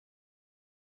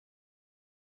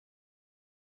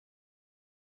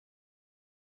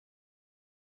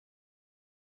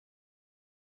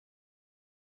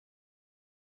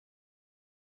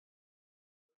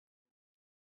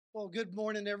Well, good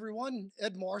morning, everyone.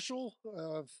 Ed Marshall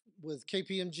with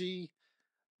KPMG,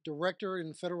 Director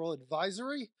in Federal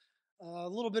Advisory. A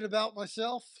little bit about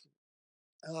myself.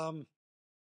 Um,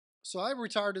 so I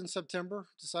retired in September,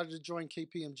 decided to join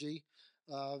KPMG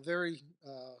very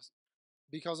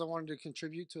because I wanted to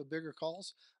contribute to a bigger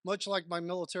cause, much like my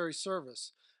military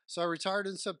service. So I retired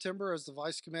in September as the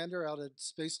Vice Commander out at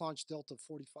Space Launch Delta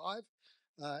 45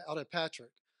 out at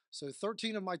Patrick. So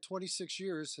 13 of my 26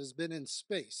 years has been in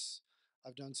space.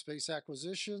 I've done space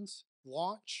acquisitions,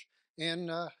 launch, and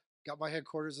got my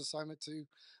headquarters assignment to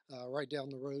right down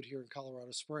the road here in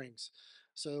Colorado Springs.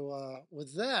 So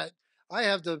with that, I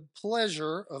have the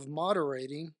pleasure of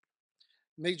moderating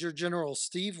Major General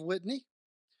Steve Whitney.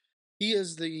 He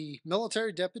is the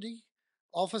Military Deputy,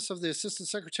 Office of the Assistant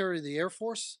Secretary of the Air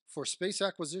Force for Space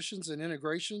Acquisitions and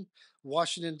Integration,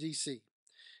 Washington, D.C.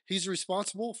 He's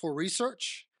responsible for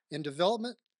research and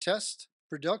development, test,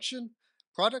 production,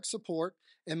 product support,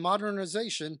 and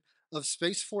modernization of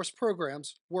Space Force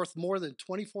programs worth more than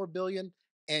 $24 billion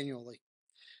annually.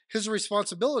 His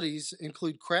responsibilities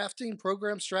include crafting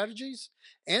program strategies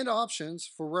and options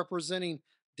for representing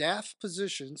DAF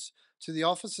positions to the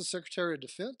Office of Secretary of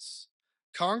Defense,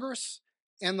 Congress,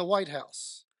 and the White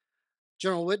House.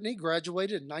 General Whitney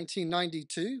graduated in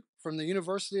 1992 from the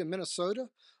University of Minnesota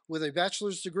with a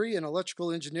bachelor's degree in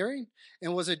electrical engineering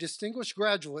and was a distinguished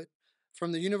graduate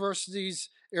from the university's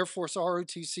Air Force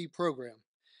ROTC program.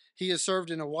 He has served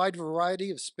in a wide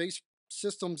variety of space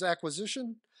systems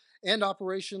acquisition and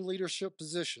operation leadership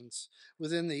positions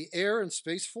within the Air and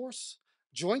Space Force,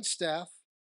 Joint Staff,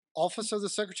 Office of the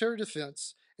Secretary of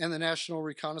Defense, and the National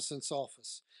Reconnaissance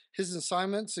Office. His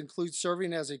assignments include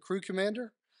serving as a crew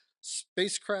commander,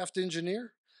 spacecraft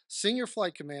engineer, senior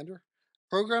flight commander,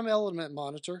 program element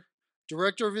monitor,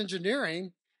 director of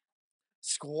engineering,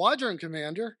 squadron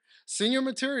commander, senior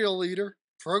material leader,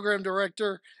 program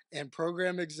director, and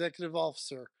program executive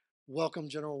officer. Welcome,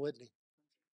 General Whitney.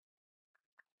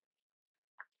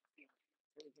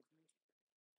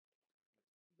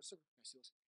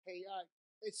 Hey,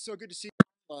 it's so good to see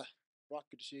you. Rock,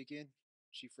 good to see you again.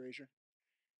 Chief Frazier.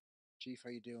 Chief, how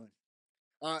you doing?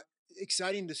 Uh,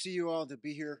 Exciting to see you all to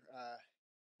be here.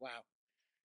 Wow.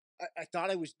 I thought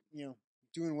I was,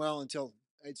 doing well until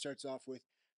Ed starts off with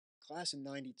class of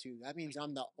 '92. That means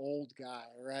I'm the old guy,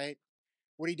 right?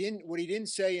 What he didn't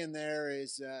say in there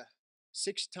is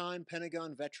six-time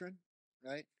Pentagon veteran,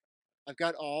 right? I've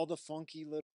got all the funky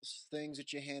little things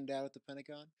that you hand out at the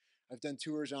Pentagon. I've done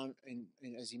tours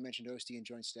as you mentioned, OST and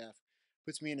Joint Staff.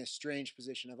 Puts me in a strange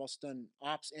position. I've also done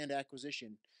ops and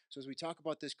acquisition. So as we talk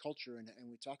about this culture and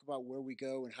we talk about where we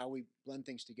go and how we blend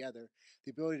things together,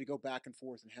 the ability to go back and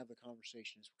forth and have the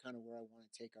conversation is kind of where I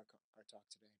want to take our talk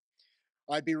today.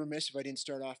 I'd be remiss if I didn't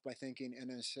start off by thanking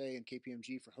NSA and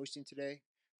KPMG for hosting today.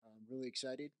 I'm really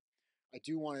excited. I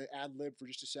do want to ad lib for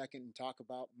just a second and talk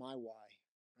about my why.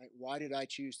 Right? Why did I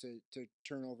choose to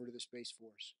turn over to the Space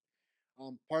Force?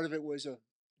 Part of it was a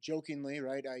jokingly,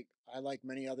 right? I like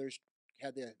many others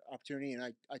had the opportunity, and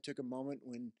I took a moment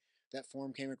when that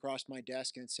form came across my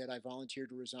desk and it said I volunteered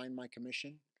to resign my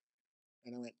commission,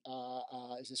 and I went,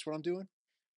 is this what I'm doing?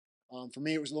 For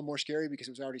me, it was a little more scary because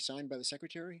it was already signed by the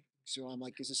secretary. So I'm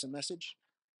like, is this a message?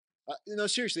 No,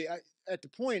 seriously. At the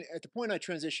point I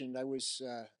transitioned, I was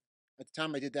at the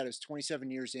time I did that. I was 27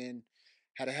 years in,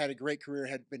 had a great career,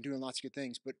 had been doing lots of good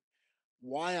things. But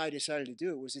why I decided to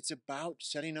do it was it's about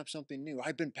setting up something new.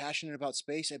 I've been passionate about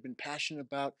space. I've been passionate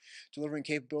about delivering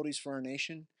capabilities for our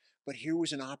nation. But here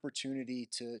was an opportunity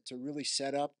to really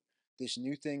set up this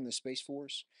new thing, the Space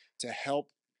Force, to help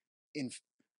in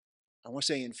I won't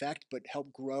say infect, but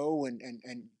help grow and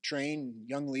train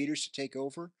young leaders to take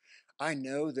over. I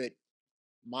know that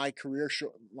my career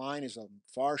line is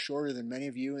far shorter than many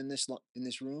of you in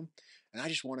this room, and I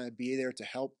just want to be there to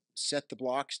help set the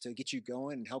blocks to get you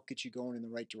going and help get you going in the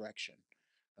right direction,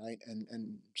 right?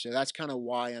 And so that's kind of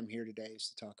why I'm here today,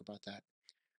 is to talk about that.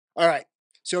 All right,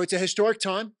 so it's a historic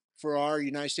time for our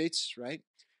United States, right?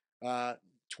 Uh,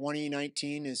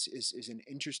 2019 is an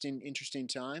interesting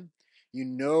time. You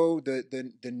know the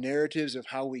narratives of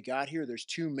how we got here. There's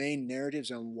two main narratives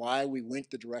on why we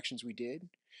went the directions we did.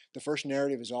 The first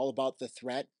narrative is all about the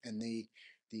threat and the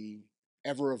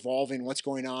ever evolving what's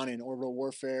going on in orbital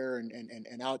warfare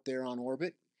and out there on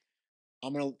orbit.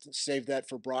 I'm going to save that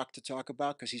for Brock to talk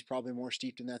about because he's probably more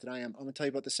steeped in that than I am. I'm going to tell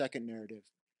you about the second narrative.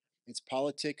 It's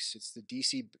politics. It's the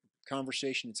DC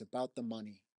conversation. It's about the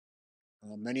money.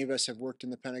 Many of us have worked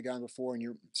in the Pentagon before,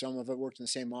 and some of us worked in the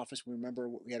same office. We remember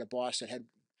we had a boss that had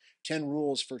 10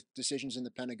 rules for decisions in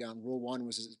the Pentagon. Rule one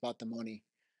was it's about the money.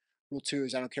 Rule two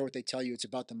is I don't care what they tell you, it's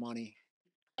about the money.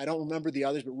 I don't remember the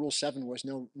others, but Rule 7 was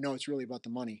no, it's really about the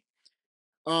money.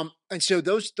 And so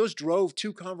those drove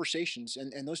two conversations,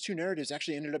 and those two narratives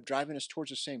actually ended up driving us towards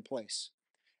the same place.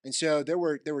 And so there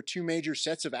were two major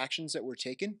sets of actions that were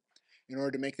taken in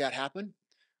order to make that happen.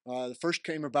 The first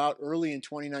came about early in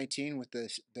 2019 with the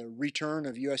return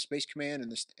of U.S. Space Command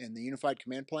and the Unified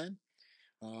Command Plan.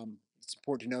 It's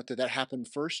important to note that that happened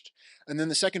first. And then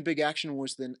the second big action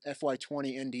was the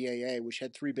FY20 NDAA, which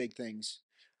had three big things.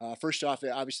 First off,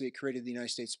 obviously, it created the United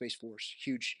States Space Force.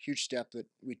 Huge, huge step that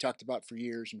we talked about for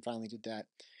years and finally did that.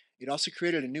 It also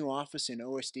created a new office in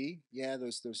OSD. Yeah,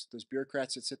 those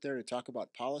bureaucrats that sit there to talk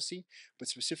about policy, but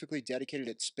specifically dedicated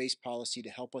at space policy to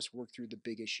help us work through the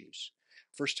big issues.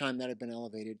 First time that had been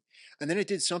elevated. And then it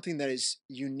did something that is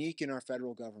unique in our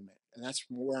federal government. And that's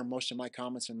where most of my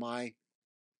comments and my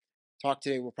talk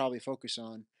today will probably focus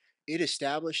on. It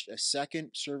established a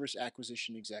second service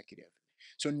acquisition executive.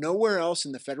 So nowhere else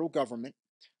in the federal government,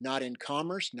 not in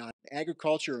commerce, not in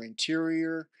agriculture or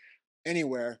interior,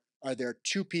 anywhere, are there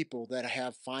two people that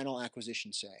have final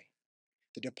acquisition say.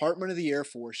 The Department of the Air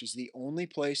Force is the only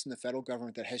place in the federal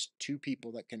government that has two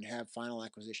people that can have final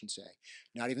acquisition say.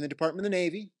 Not even the Department of the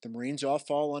Navy. The Marines all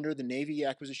fall under the Navy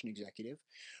acquisition executive,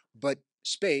 but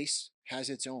space has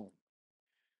its own.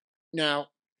 Now,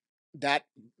 that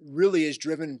really is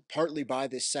driven partly by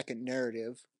this second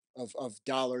narrative of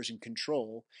dollars and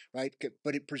control, right?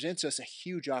 But it presents us a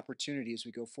huge opportunity as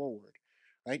we go forward,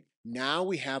 right? Now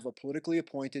we have a politically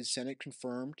appointed, Senate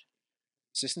confirmed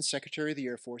Assistant Secretary of the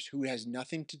Air Force who has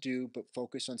nothing to do but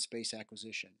focus on space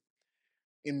acquisition.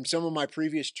 In some of my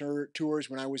previous tours,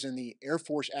 when I was in the Air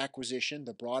Force acquisition,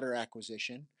 the broader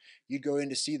acquisition, you'd go in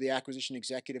to see the acquisition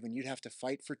executive and you'd have to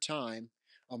fight for time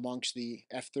amongst the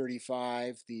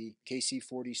F-35, the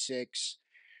KC-46,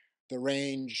 the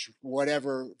range,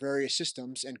 whatever, various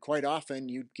systems, and quite often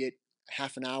you'd get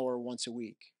half an hour once a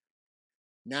week.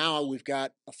 Now we've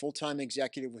got a full-time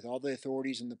executive with all the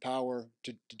authorities and the power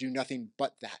to do nothing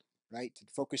but that, right? To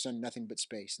focus on nothing but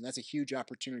space. And that's a huge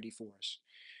opportunity for us.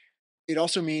 It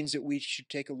also means that we should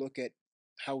take a look at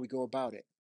how we go about it.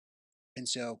 And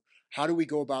so, how do we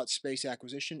go about space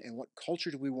acquisition and what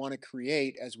culture do we want to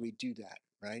create as we do that,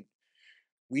 right?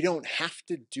 We don't have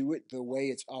to do it the way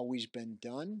it's always been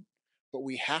done, but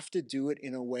we have to do it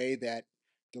in a way that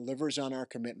delivers on our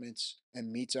commitments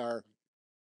and meets our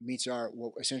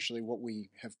essentially what we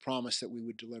have promised that we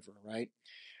would deliver, right?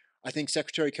 I think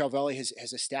Secretary Calvelli has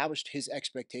established his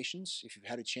expectations. If you've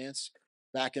had a chance,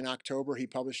 back in October, he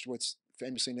published what's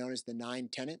famously known as the 9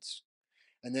 tenets.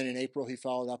 And then in April, he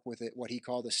followed up with what he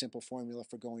called a simple formula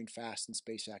for going fast in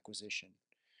space acquisition.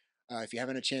 If you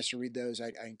haven't a chance to read those,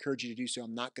 I encourage you to do so.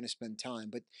 I'm not going to spend time,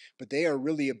 but they are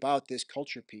really about this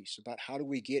culture piece, about how do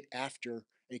we get after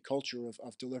a culture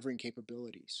of delivering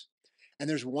capabilities. And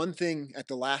there's one thing at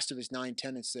the last of his 9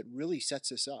 tenets that really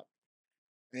sets us up,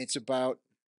 and it's about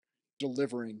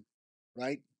delivering,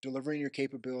 right? Delivering your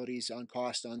capabilities on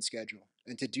cost, on schedule.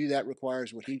 And to do that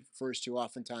requires what he refers to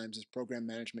oftentimes as program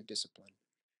management discipline.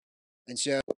 And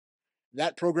so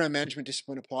that program management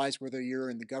discipline applies whether you're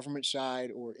in the government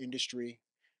side or industry.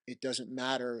 It doesn't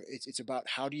matter. It's about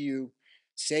how do you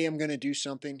say I'm going to do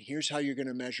something, here's how you're going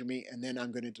to measure me, and then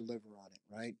I'm going to deliver on it,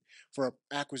 right? For our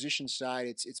acquisition side,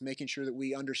 it's making sure that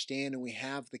we understand and we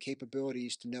have the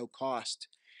capabilities to know cost,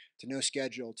 to know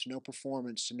schedule, to know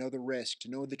performance, to know the risk, to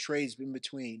know the trades in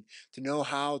between, to know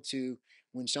how to,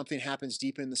 when something happens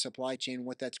deep in the supply chain,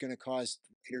 what that's going to cause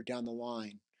later down the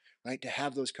line, right? To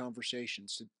have those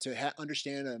conversations, to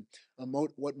understand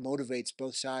what motivates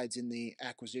both sides in the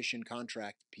acquisition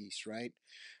contract piece, right?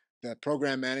 The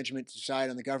program management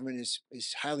side on the government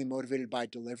is highly motivated by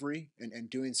delivery and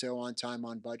doing so on time,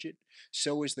 on budget.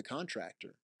 So is the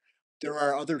contractor. There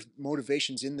are other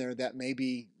motivations in there that may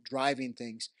be driving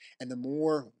things. And the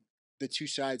more the two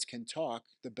sides can talk,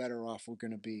 the better off we're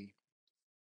going to be.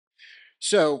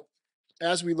 So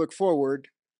as we look forward,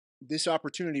 this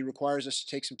opportunity requires us to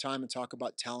take some time and talk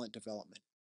about talent development.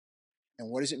 And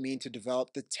what does it mean to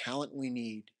develop the talent we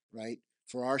need, right,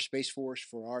 for our Space Force,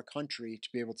 for our country to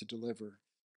be able to deliver,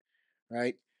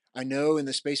 right? I know in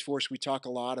the Space Force we talk a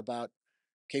lot about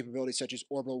capabilities such as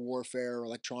orbital warfare, or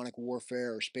electronic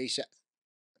warfare, or space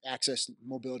access,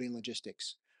 mobility, and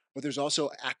logistics. But there's also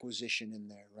acquisition in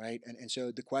there, right? And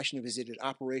so the question of is it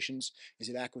operations, is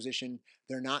it acquisition?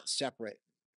 They're not separate.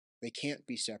 They can't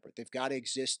be separate. They've got to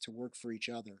exist to work for each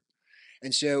other.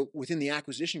 And so within the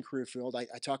acquisition career field,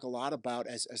 I talk a lot about,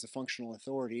 as the functional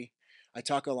authority, I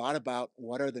talk a lot about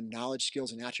what are the knowledge,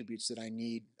 skills, and attributes that I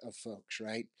need of folks,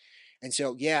 right? And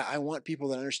so, yeah, I want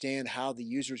people to understand how the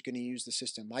user is going to use the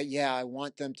system. I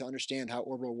want them to understand how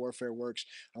orbital warfare works.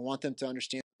 I want them to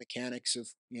understand mechanics of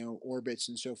orbits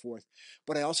and so forth,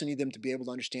 but I also need them to be able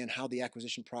to understand how the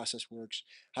acquisition process works,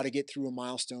 how to get through a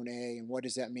milestone A and what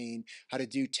does that mean, how to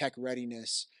do tech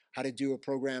readiness, how to do a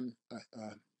program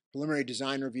preliminary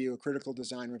design review, a critical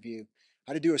design review,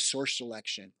 how to do a source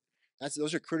selection.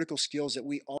 Those are critical skills that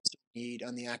we also need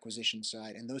on the acquisition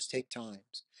side, and those take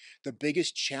times. The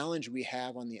biggest challenge we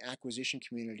have on the acquisition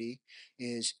community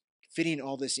is fitting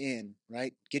all this in,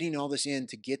 right? Getting all this in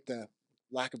to get the,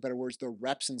 lack of better words, the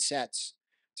reps and sets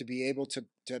to be able to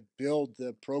build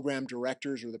the program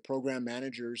directors or the program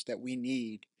managers that we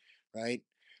need, right?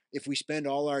 If we spend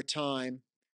all our time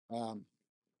um,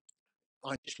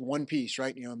 on just one piece,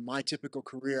 right? My typical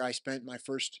career, I spent my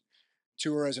first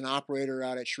tour as an operator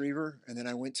out at Schriever, and then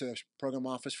I went to program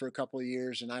office for a couple of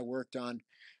years, and I worked on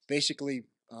basically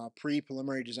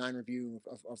preliminary design review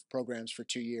of programs for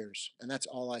 2 years, and that's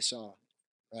all I saw,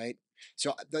 right?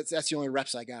 So that's the only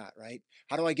reps I got, right?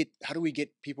 How do we get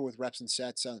people with reps and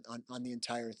sets on the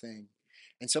entire thing?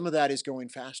 And some of that is going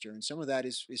faster, and some of that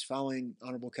is following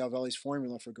Honorable Calvelli's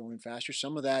formula for going faster.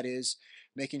 Some of that is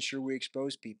making sure we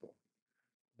expose people.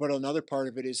 But another part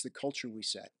of it is the culture we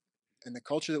set, and the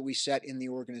culture that we set in the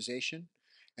organization,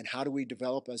 and how do we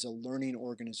develop as a learning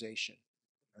organization,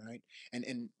 right?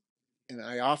 And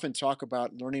I often talk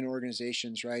about learning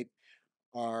organizations, right,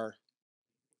 are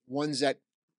ones that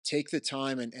take the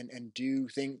time and do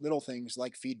little things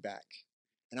like feedback.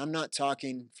 And I'm not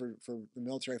talking for the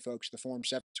military folks, the Form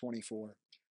 724.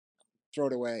 Throw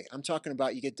it away. I'm talking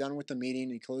about you get done with the meeting,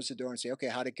 and you close the door and say, okay,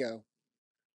 how'd it go?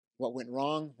 What went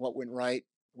wrong? What went right?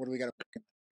 What do we got to work on?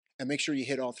 And make sure you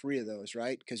hit all three of those,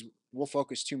 right? Because we'll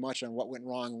focus too much on what went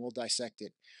wrong and we'll dissect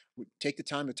it. Take the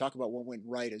time to talk about what went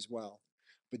right as well.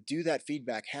 But do that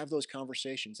feedback, have those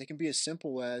conversations. They can be as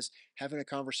simple as having a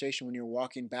conversation when you're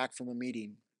walking back from a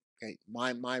meeting. Okay,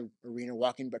 my arena,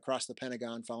 walking across the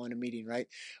Pentagon following a meeting, right?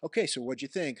 Okay, so what'd you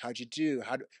think? How'd you do?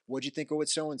 What'd you think of what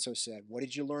so and so said? What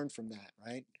did you learn from that,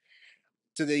 right?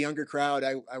 To the younger crowd,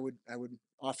 I would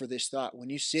offer this thought: when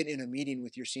you sit in a meeting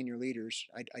with your senior leaders,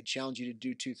 I challenge you to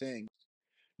do two things.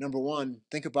 Number one,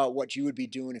 think about what you would be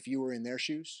doing if you were in their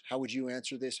shoes. How would you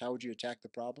answer this? How would you attack the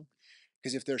problem?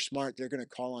 Because if they're smart, they're going to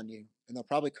call on you, and they'll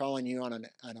probably call on you on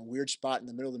a weird spot in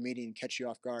the middle of the meeting and catch you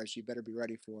off guard. So you better be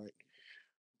ready for it.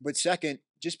 But second,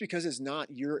 just because it's not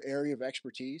your area of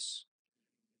expertise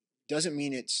doesn't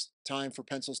mean it's time for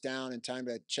pencils down and time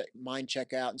to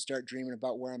check out and start dreaming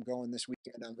about where I'm going this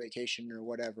weekend on vacation or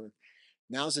whatever.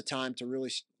 Now's the time to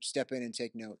really step in and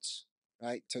take notes,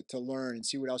 right? To learn and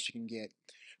see what else you can get.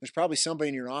 There's probably somebody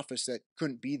in your office that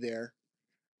couldn't be there,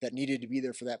 that needed to be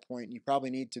there for that point. And you probably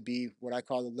need to be what I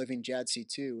call the living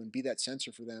JADC2 and be that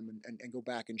sensor for them and go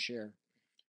back and share.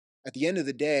 At the end of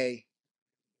the day,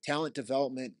 talent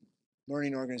development,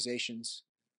 learning organizations,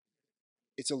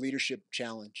 it's a leadership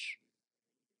challenge.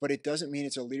 But it doesn't mean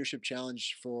it's a leadership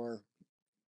challenge for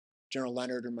General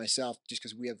Leonard or myself just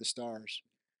because we have the stars.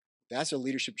 That's a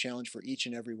leadership challenge for each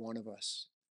and every one of us,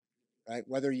 right?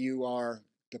 Whether you are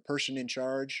the person in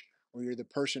charge or you're the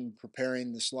person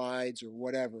preparing the slides or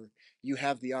whatever, you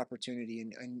have the opportunity,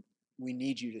 and we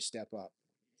need you to step up.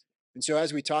 And so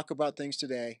as we talk about things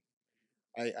today,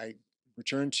 I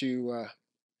return to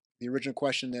the original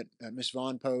question that Ms.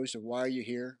 Vaughn posed of why are you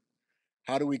here?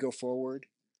 How do we go forward?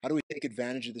 How do we take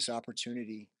advantage of this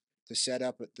opportunity to set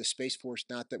up the Space Force,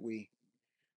 not that we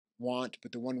want,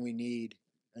 but the one we need?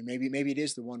 And maybe it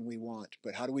is the one we want,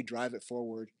 but how do we drive it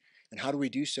forward? And how do we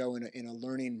do so in a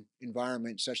learning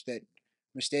environment such that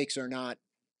mistakes are not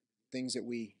things that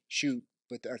we shoot,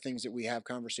 but are things that we have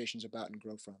conversations about and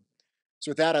grow from?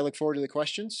 So with that, I look forward to the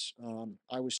questions.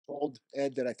 I was told,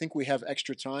 Ed, that I think we have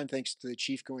extra time thanks to the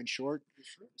chief going short.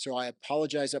 So I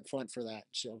apologize up front for that.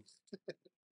 So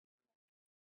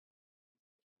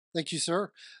Thank you,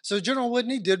 sir. So General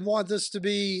Whitney did want this to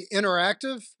be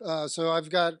interactive. So I've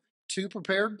got two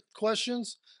prepared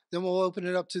questions. Then we'll open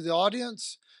it up to the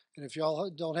audience. And if y'all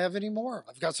don't have any more,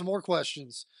 I've got some more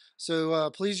questions. So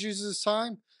please use this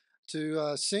time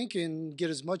to sync and get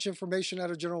as much information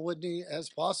out of General Whitney as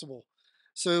possible.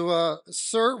 So,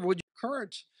 sir, would your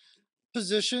current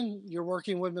position, you're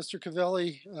working with Mr.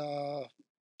 Cavelli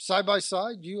side by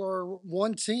side, you are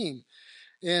one team.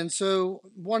 And so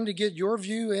wanted to get your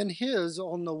view and his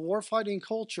on the warfighting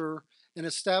culture and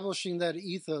establishing that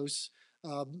ethos,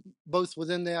 uh, both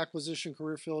within the acquisition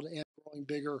career field and growing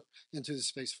bigger into the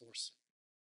Space Force.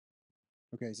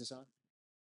 okay, is this on?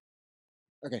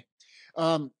 Okay.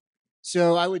 Um,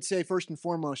 so I would say first and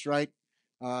foremost, right,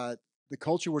 uh, the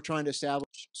culture we're trying to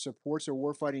establish supports our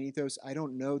warfighting ethos. I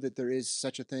don't know that there is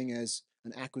such a thing as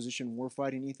an acquisition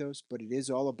warfighting ethos, but it is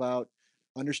all about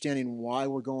understanding why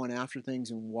we're going after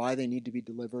things and why they need to be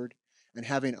delivered, and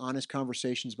having honest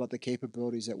conversations about the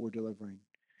capabilities that we're delivering.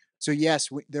 So yes,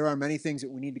 there are many things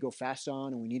that we need to go fast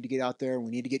on, and we need to get out there, and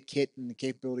we need to get kit in the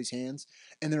capabilities hands.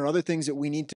 And there are other things that we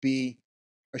need to be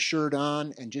assured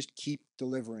on and just keep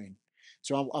delivering.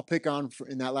 So I'll pick on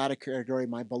in that latter category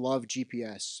my beloved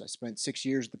GPS. I spent 6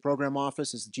 years at the program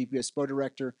office as the GPS SPO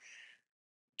director.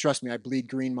 Trust me, I bleed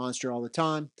green monster all the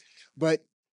time. But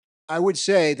I would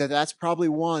say that that's probably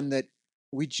one that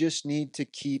we just need to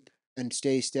keep and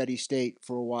stay steady state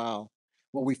for a while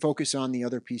while we focus on the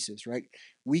other pieces, right?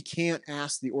 We can't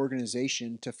ask the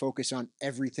organization to focus on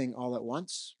everything all at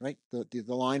once, right? The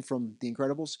line from The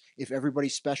Incredibles, if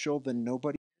everybody's special, then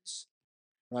nobody is,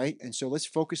 right? And so let's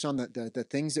focus on the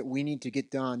things that we need to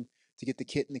get done to get the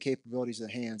kit and the capabilities of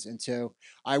the hands. And so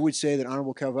I would say that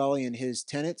Honorable Calvelli and his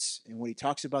tenets and what he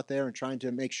talks about there and trying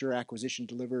to make sure acquisition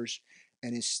delivers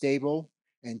and is stable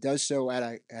and does so at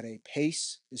a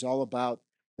pace is all about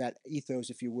that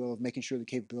ethos, if you will, of making sure the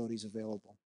capability is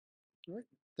available. All right.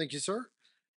 Thank you, sir.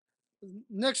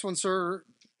 Next one, sir.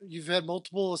 You've had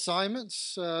multiple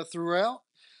assignments throughout.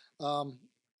 Um,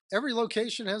 every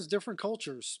location has different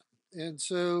cultures. And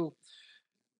so,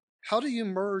 how do you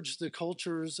merge the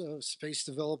cultures of Space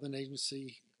Development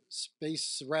Agency,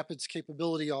 Space Rapids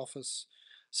Capability Office,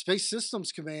 Space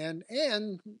Systems Command,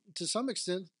 and to some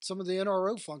extent, some of the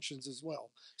NRO functions as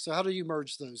well? So, how do you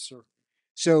merge those, sir?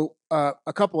 So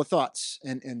a couple of thoughts,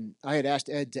 and I had asked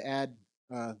Ed to add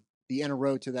the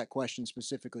NRO to that question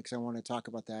specifically because I want to talk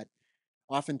about that.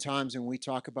 Oftentimes, when we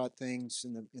talk about things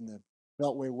in the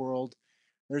Beltway world,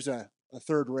 there's a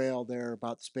third rail there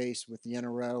about space with the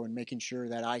NRO and making sure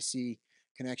that IC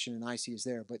connection and IC is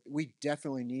there. But we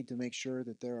definitely need to make sure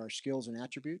that there are skills and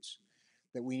attributes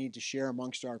that we need to share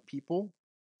amongst our people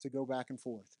to go back and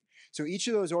forth. So each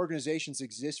of those organizations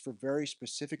exists for very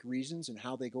specific reasons and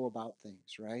how they go about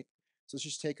things, right? So let's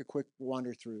just take a quick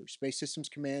wander through. Space Systems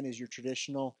Command is your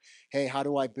traditional, hey, how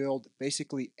do I build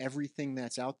basically everything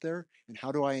that's out there? And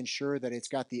how do I ensure that it's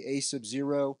got the A sub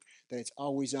zero, that it's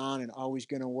always on and always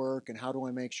going to work? And how do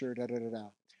I make sure, da da da da?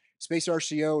 Space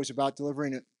RCO is about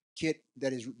delivering a kit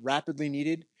that is rapidly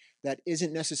needed, that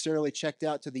isn't necessarily checked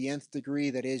out to the nth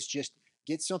degree, that is just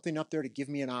get something up there to give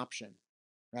me an option,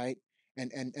 right?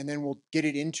 And then we'll get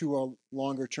it into a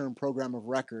longer term program of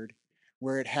record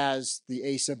where it has the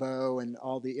A sub O and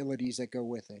all the ilities that go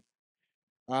with it.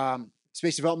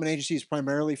 Space Development Agency is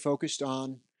primarily focused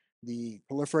on the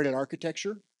proliferated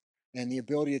architecture and the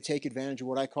ability to take advantage of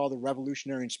what I call the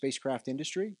revolutionary spacecraft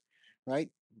industry, right?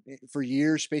 For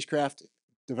years, spacecraft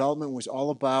development was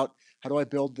all about how do I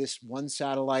build this one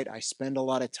satellite? I spend a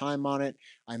lot of time on it.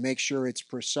 I make sure it's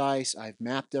precise. I've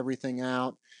mapped everything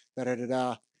out. Da da da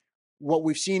da. What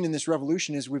we've seen in this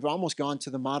revolution is we've almost gone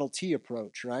to the Model T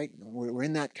approach, right? We're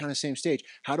in that kind of same stage.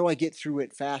 How do I get through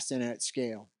it fast and at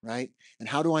scale, right? And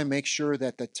how do I make sure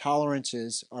that the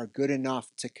tolerances are good enough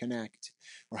to connect?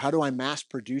 Or how do I mass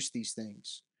produce these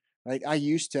things, right? I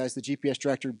used to, as the GPS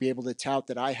director, be able to tout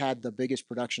that I had the biggest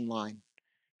production line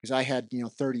because I had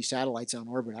 30 satellites on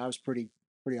orbit. I was pretty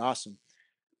awesome.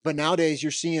 But nowadays,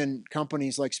 you're seeing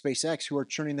companies like SpaceX who are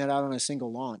churning that out on a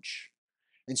single launch.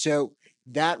 And so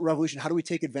that revolution, how do we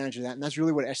take advantage of that? And that's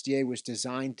really what SDA was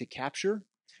designed to capture,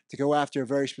 to go after a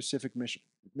very specific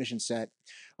mission set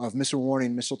of missile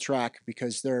warning, missile track,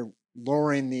 because they're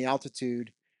lowering the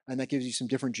altitude, and that gives you some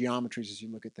different geometries as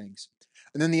you look at things.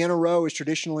 And then the NRO is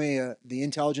traditionally the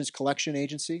intelligence collection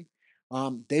agency.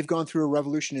 They've gone through a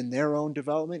revolution in their own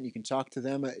development. You can talk to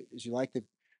them as you like.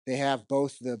 They have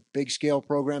both the big scale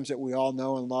programs that we all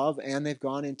know and love, and they've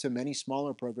gone into many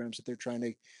smaller programs that they're trying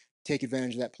to take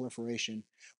advantage of that proliferation.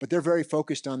 But they're very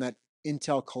focused on that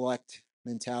intel collect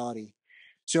mentality.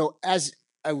 So as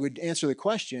I would answer the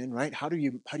question, right? How do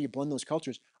you blend those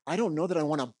cultures? I don't know that I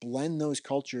want to blend those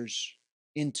cultures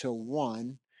into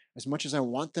one as much as I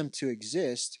want them to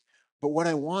exist. But what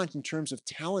I want in terms of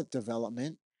talent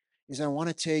development is I want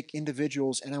to take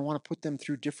individuals and I want to put them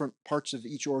through different parts of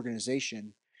each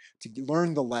organization to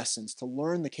learn the lessons, to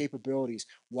learn the capabilities.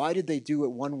 Why did they do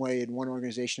it one way in one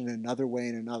organization and another way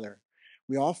in another?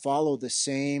 We all follow the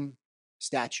same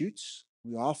statutes.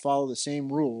 We all follow the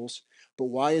same rules, but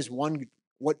why is one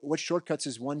what shortcuts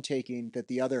is one taking that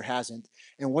the other hasn't?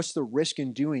 And what's the risk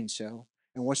in doing so?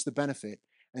 And what's the benefit?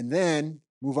 And then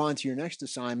move on to your next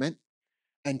assignment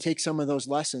and take some of those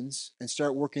lessons and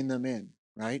start working them in,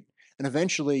 right? And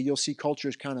eventually you'll see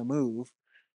cultures kind of move,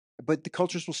 but the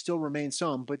cultures will still remain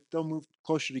some, but they'll move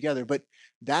closer together. But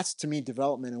that's to me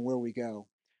development and where we go.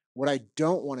 What I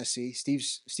don't want to see,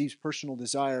 Steve's personal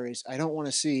desire is I don't want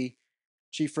to see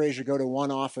Chief Frazier go to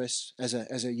one office as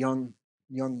a young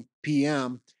young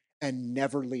PM and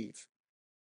never leave.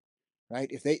 Right?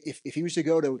 If he was to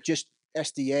go to just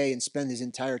SDA and spend his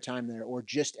entire time there, or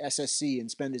just SSC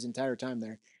and spend his entire time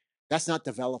there, that's not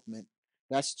development.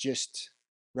 That's just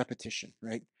repetition,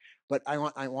 right? But I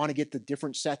want to get the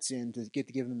different sets in to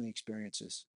give them the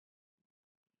experiences.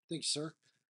 Thanks, sir.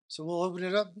 So we'll open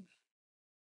it up.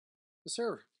 Yes,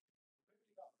 sir.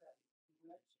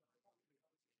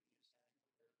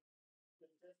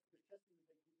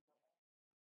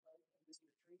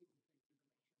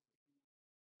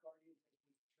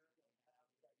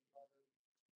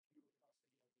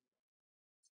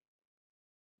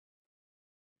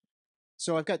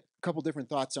 So I've got a couple different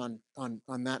thoughts on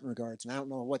that in regards, and I don't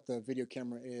know what the video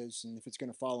camera is and if it's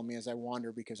going to follow me as I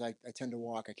wander, because I tend to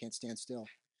walk. I can't stand still.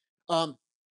 Part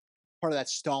of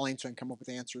that's stalling so I can come up with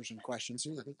answers and questions.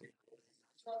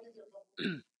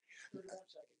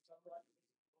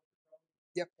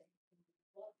 Yep.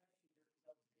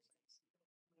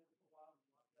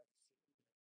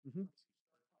 Mm-hmm.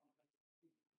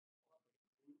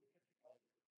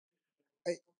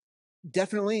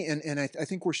 Definitely, and I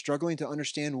think we're struggling to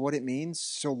understand what it means.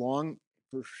 So long,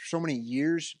 for so many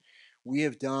years, we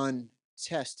have done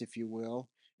tests, if you will,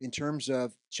 in terms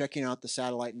of checking out the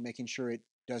satellite and making sure it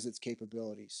does its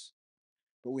capabilities.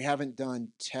 But we haven't done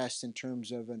tests in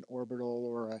terms of an orbital,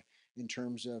 or in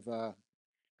terms of a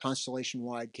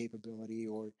constellation-wide capability,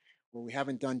 or we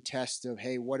haven't done tests of,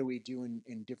 hey, what do we do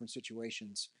in different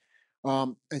situations?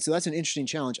 And so that's an interesting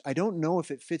challenge. I don't know if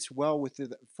it fits well with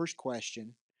the first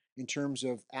question in terms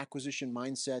of acquisition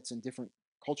mindsets and different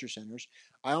culture centers.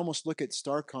 I almost look at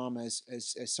Starcom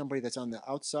as somebody that's on the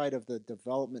outside of the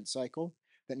development cycle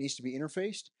that needs to be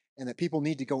interfaced, and that people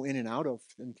need to go in and out of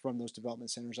and from those development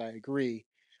centers. I agree,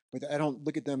 but I don't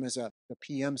look at them as the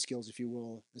PM skills, if you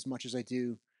will, as much as I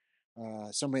do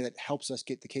somebody that helps us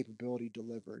get the capability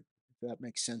delivered. If that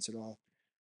makes sense at all.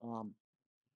 Um,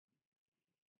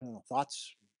 I don't know,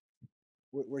 thoughts?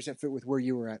 Where's that fit with where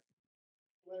you were at?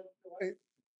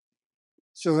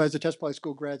 So as a test flight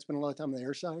school grad, spent a lot of time on the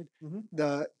air side.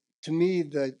 Mm-hmm. To me,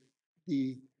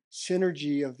 the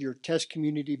synergy of your test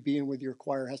community being with your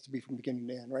choir has to be from beginning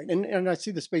to end, right? And I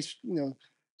see the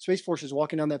Space Force is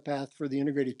walking down that path for the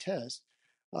integrated test.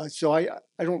 So I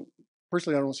don't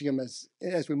personally, I don't see them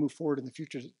as we move forward in the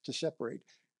future to separate,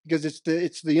 because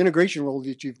it's the integration role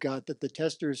that you've got, that the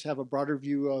testers have a broader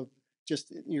view of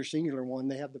just your singular one.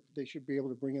 They should be able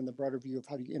to bring in the broader view of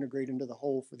how do you integrate into the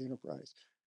whole for the enterprise.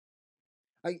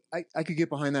 I could get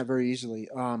behind that very easily.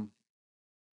 I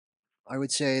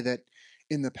would say that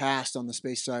in the past on the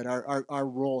space side, our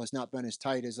role has not been as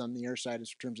tight as on the air side in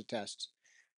terms of tests,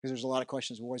 because there's a lot of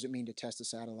questions. What does it mean to test a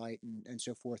satellite, and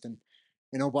so forth? And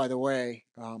oh, by the way,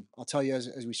 I'll tell you,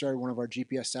 as we started one of our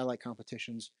GPS satellite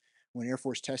competitions, when Air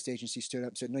Force Test Agency stood up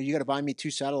and said, "No, you got to buy me 2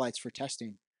 satellites for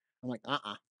testing." I'm like,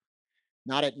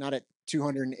 not at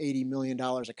 $280 million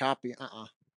a copy.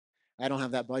 I don't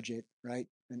have that budget, right?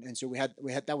 And so we had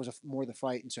that was more the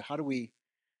fight. And so how do we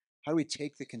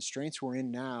take the constraints we're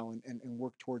in now and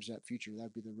work towards that future?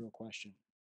 That'd be the real question.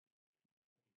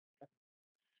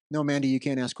 No, Mandy, you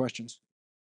can't ask questions.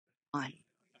 On.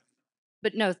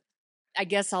 But no, I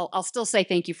guess I'll still say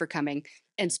thank you for coming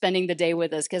and spending the day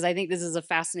with us, because I think this is a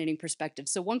fascinating perspective.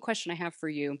 So one question I have for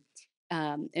you,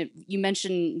 you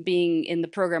mentioned being in the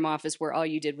program office where all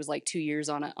you did was like 2 years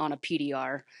on a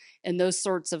PDR, and those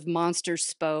sorts of monster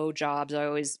SPO jobs. I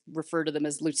always refer to them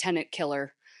as lieutenant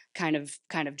killer kind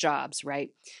of jobs, right?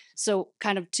 So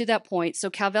kind of to that point, so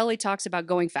Calvelli talks about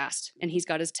going fast, and he's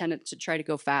got his tenet to try to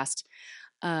go fast.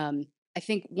 Um, I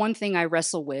think one thing I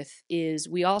wrestle with is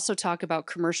we also talk about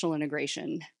commercial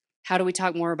integration. How do we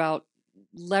talk more about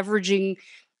leveraging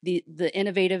the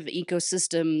innovative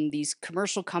ecosystem, these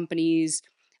commercial companies,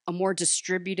 a more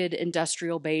distributed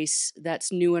industrial base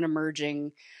that's new and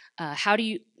emerging? How do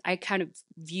you? I kind of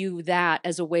view that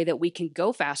as a way that we can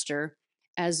go faster,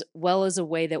 as well as a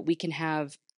way that we can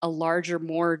have a larger,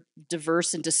 more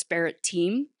diverse and disparate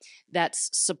team that's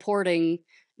supporting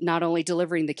not only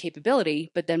delivering the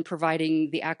capability, but then providing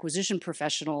the acquisition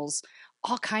professionals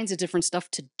all kinds of different stuff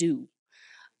to do.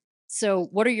 So,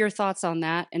 what are your thoughts on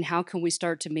that? And how can we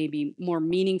start to maybe more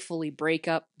meaningfully break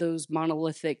up those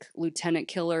monolithic lieutenant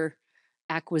killer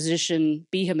acquisition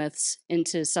behemoths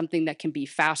into something that can be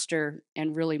faster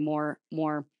and really more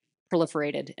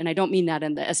proliferated? And I don't mean that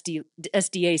in the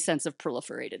SDA sense of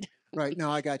proliferated. Right.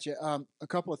 No, I got you. A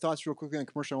couple of thoughts real quickly on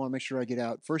commercial. I want to make sure I get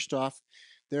out. First off,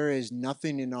 there is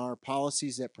nothing in our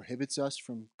policies that prohibits us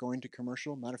from going to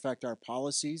commercial. Matter of fact, our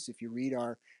policies, if you read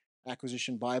our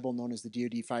acquisition Bible known as the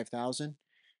DoD 5000,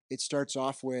 it starts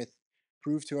off with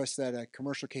prove to us that a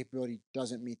commercial capability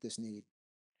doesn't meet this need,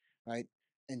 right?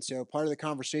 And so part of the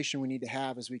conversation we need to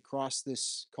have as we cross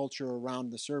this culture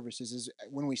around the services is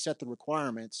when we set the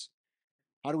requirements,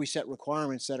 how do we set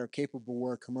requirements that are capable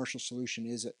where a commercial solution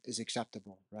is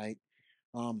acceptable, right?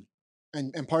 Um,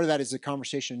 and part of that is the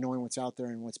conversation of knowing what's out there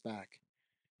and what's back.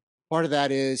 Part of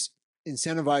that is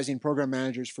incentivizing program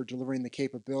managers for delivering the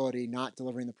capability, not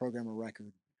delivering the program of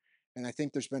record. And I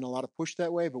think there's been a lot of push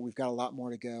that way, but we've got a lot more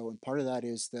to go. And part of that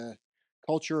is the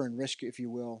culture and risk, if you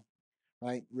will,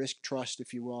 right? Risk, trust,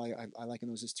 if you will. I liken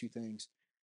those as two things.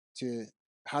 To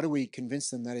how do we convince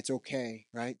them that it's okay,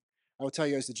 right? I will tell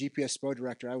you, as the GPS SPO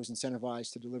director, I was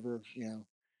incentivized to deliver,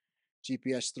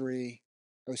 GPS 3,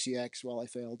 OCX while I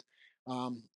failed,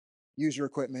 user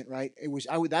equipment, right?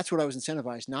 That's what I was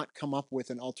incentivized, not come up with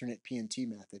an alternate PNT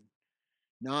method,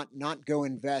 not go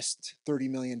invest $30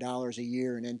 million a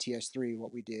year in NTS3,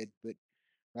 what we did, but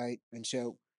right,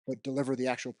 but deliver the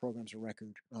actual programs of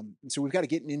record. And so we've got to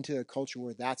get into a culture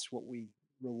where that's what we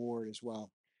reward as well.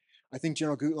 I think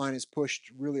General Gutlein has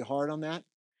pushed really hard on that.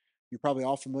 You're probably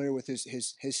all familiar with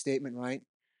his statement, right?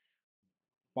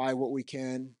 Buy what we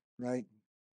can, right?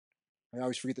 I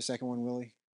always forget the second one,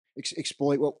 Willie.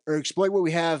 Exploit what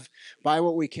we have, buy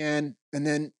what we can, and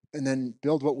then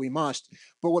build what we must.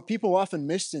 But what people often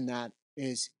miss in that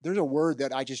is there's a word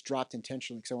that I just dropped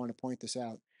intentionally because I want to point this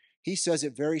out. He says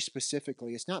it very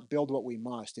specifically. It's not build what we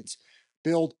must. It's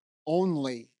build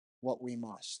only what we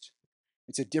must.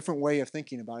 It's a different way of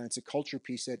thinking about it. It's a culture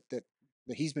piece that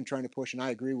he's been trying to push, and I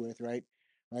agree with. Right.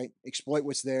 Exploit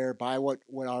what's there, buy what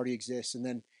already exists, and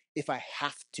then if I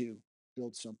have to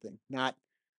build something, not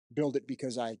build it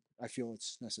because I feel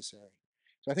it's necessary.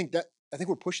 So I think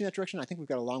we're pushing that direction. I think we've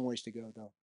got a long ways to go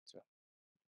though. So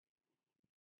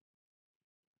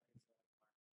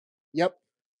yep.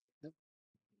 Yep.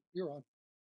 You're on.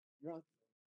 You're on.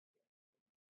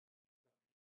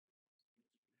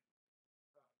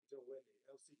 So Whitney,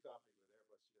 LC Coffee with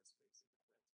Airbus US Space and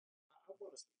Defense. I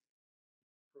want to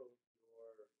probe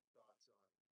your thoughts on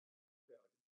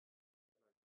failure. And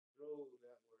I throw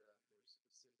that word out there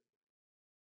specifically,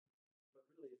 but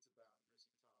really it's about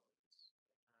risk tolerance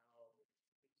and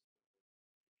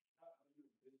how you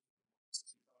envision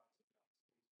thoughts about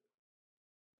space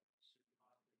should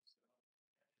operate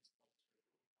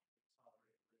itself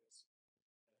and its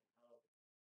culture tolerate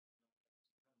risk and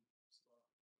how respond.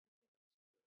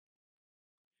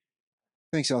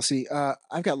 Thanks, Elsie.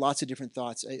 I've got lots of different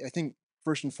thoughts. I think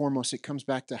first and foremost, it comes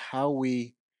back to how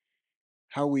we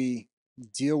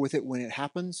deal with it when it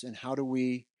happens, and how do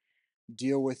we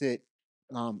deal with it.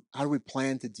 How do we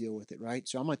plan to deal with it, right?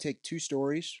 So I'm going to take two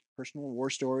stories, personal war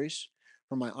stories,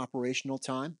 from my operational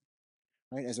time,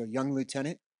 right? As a young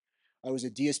lieutenant, I was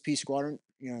a DSP squadron,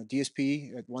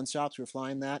 DSP at one stops. We were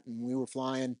flying that, and we were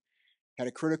flying, had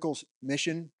a critical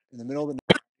mission in the middle of the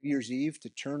night, New Year's Eve, to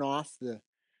turn off the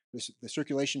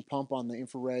circulation pump on the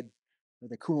infrared, or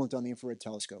the coolant on the infrared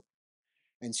telescope.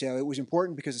 And so it was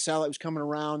important because the satellite was coming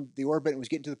around the orbit and was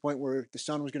getting to the point where the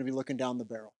sun was going to be looking down the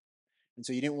barrel. And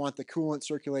so you didn't want the coolant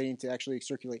circulating to actually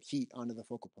circulate heat onto the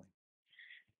focal plane.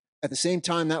 At the same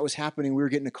time that was happening, we were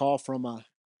getting a call from an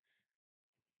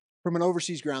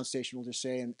overseas ground station, we'll just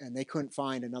say, and they couldn't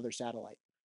find another satellite.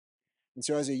 And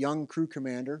so as a young crew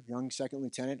commander, young second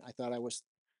lieutenant, I thought I was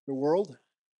the world,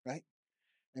 right?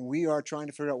 And we are trying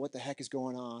to figure out what the heck is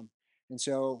going on. And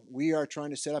so we are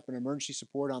trying to set up an emergency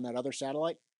support on that other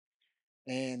satellite.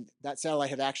 And that satellite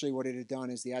had actually, what it had done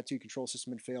is the attitude control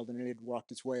system had failed and it had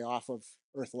walked its way off of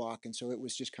Earth lock. And so it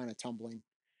was just kind of tumbling.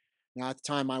 Now, at the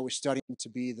time, I was studying to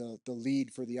be the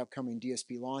lead for the upcoming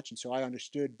DSP launch. And so I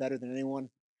understood better than anyone,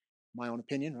 my own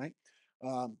opinion, right?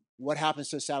 What happens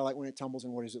to a satellite when it tumbles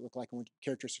and what does it look like and what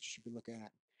characteristics you should be looking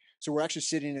at. So we're actually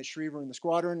sitting at Schriever in the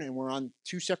squadron and we're on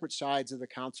two separate sides of the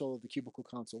console, of the cubicle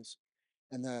consoles.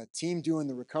 And the team doing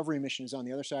the recovery mission is on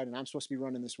the other side, and I'm supposed to be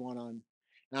running this one on.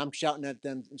 And I'm shouting at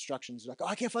them instructions like, "Oh,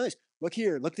 I can't find this. Look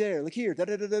here, look there, look here, da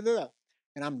da da da da."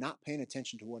 And I'm not paying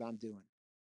attention to what I'm doing.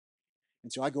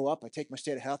 And so I go up, I take my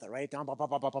state of health, I write it down, blah, blah,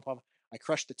 blah, blah, blah, blah. I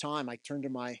crush the time. I turn to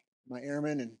my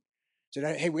airman and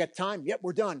said, "Hey, we got time? Yep,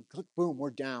 we're done." Click, boom,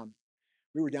 we're down.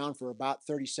 We were down for about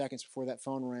 30 seconds before that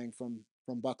phone rang from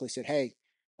Buckley. Said, "Hey,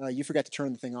 you forgot to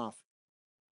turn the thing off."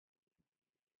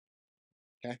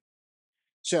 Okay.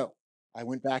 So I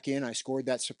went back in, I scored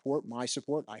that support, my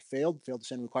support. I failed to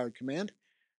send required command.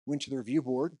 Went to the review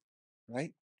board,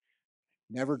 right?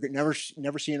 Never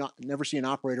see an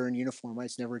operator in uniform, right?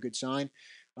 It's never a good sign.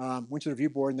 Went to the review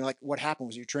board and they're like, "What happened?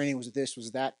 Was it your training? Was it this? Was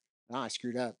it that?" I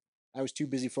screwed up. I was too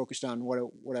busy focused on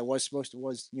what I was supposed to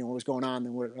what was going on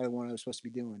than what I was supposed to be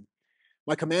doing.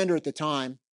 My commander at the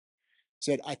time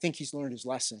said, "I think he's learned his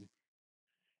lesson,"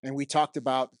 and we talked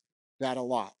about that a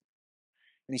lot.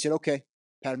 And he said, okay,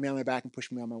 patted me on my back and pushed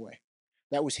me on my way.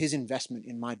 That was his investment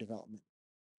in my development.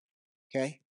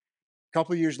 Okay? A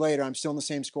couple of years later, I'm still in the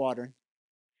same squadron.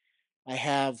 I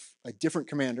have a different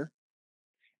commander,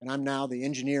 and I'm now the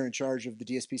engineer in charge of the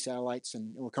DSP satellites,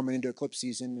 and we're coming into eclipse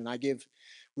season, and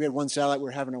we had one satellite, we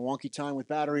were having a wonky time with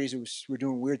batteries, we're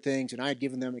doing weird things, and I had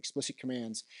given them explicit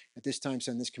commands. At this time,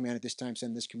 send this command, at this time,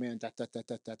 send this command, dot, dot, dot,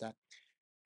 dot, dot, dot.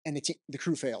 And the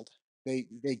crew failed. They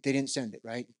didn't send it,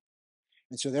 right?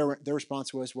 And so their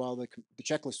response was, well, the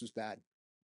checklist was bad.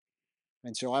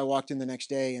 And so I walked in the next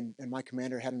day, and my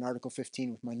commander had an Article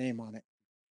 15 with my name on it.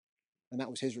 And that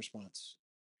was his response.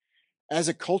 As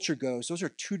a culture goes, those are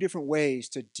two different ways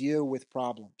to deal with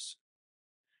problems,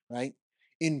 right?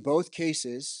 In both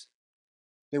cases,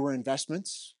 there were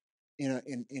investments in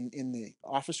the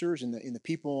officers, in the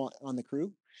people on the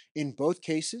crew. In both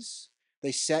cases,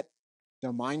 they set the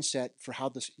mindset for how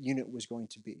this unit was going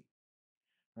to be.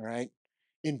 All right.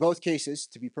 In both cases,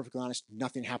 to be perfectly honest,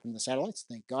 nothing happened in the satellites,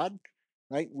 thank God.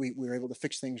 Right? We were able to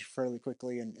fix things fairly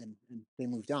quickly, and they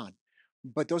moved on.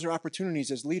 But those are opportunities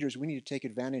as leaders we need to take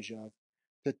advantage of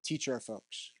to teach our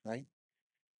folks, right?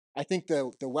 I think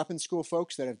the weapons school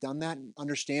folks that have done that and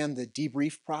understand the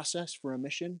debrief process for a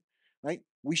mission, right?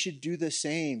 We should do the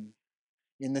same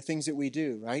in the things that we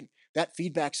do, right? That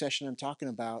feedback session I'm talking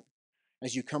about,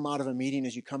 as you come out of a meeting,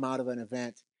 as you come out of an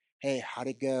event, hey, how'd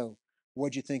it go?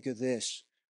 What'd you think of this?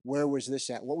 Where was this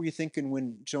at? What were you thinking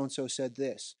when so-and-so said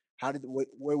this?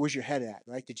 Where was your head at,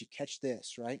 right? Did you catch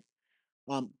this, right?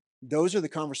 Those are the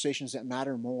conversations that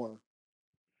matter more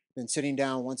than sitting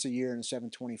down once a year in a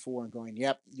 724 and going,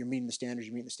 yep, you're meeting the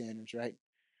standards, right?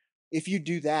 If you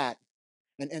do that,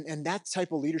 and that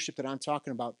type of leadership that I'm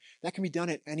talking about, that can be done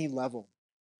at any level,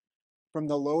 from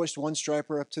the lowest one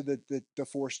striper up to the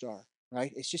 4-star,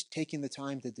 right? It's just taking the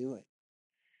time to do it.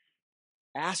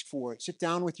 Ask for it. Sit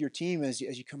down with your team as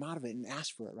you come out of it and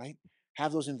ask for it, right?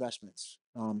 Have those investments.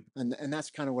 And that's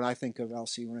kind of what I think of,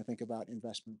 LC, when I think about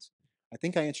investments. I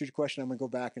think I answered your question. I'm going to go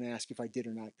back and ask if I did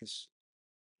or not, because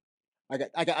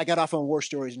I got off on war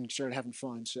stories and started having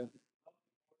fun. So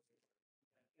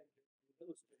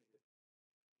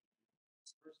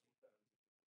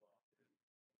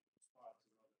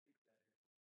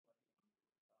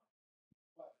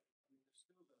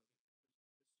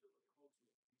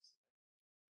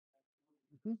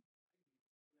Mhm.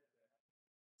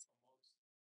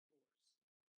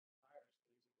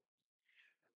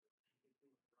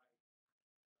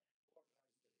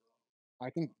 I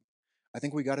think I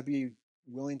think we got to be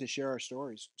willing to share our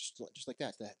stories, just like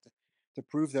that, to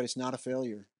prove that it's not a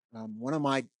failure. One of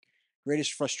my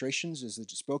greatest frustrations as the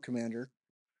SPO commander,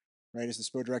 right, as the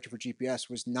SPO director for GPS,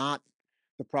 was not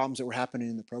the problems that were happening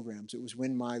in the programs. It was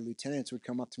when my lieutenants would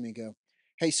come up to me and go,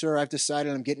 "Hey, sir, I've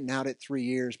decided I'm getting out at 3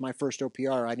 years. My first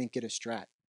OPR, I didn't get a strat."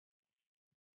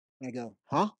 And I go,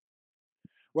 "Huh?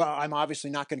 Well, I'm obviously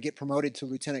not going to get promoted to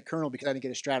lieutenant colonel because I didn't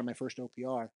get a strat on my first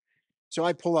OPR." So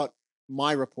I pull out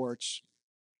my reports,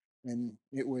 and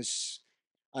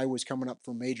I was coming up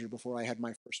for major before I had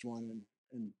my first one,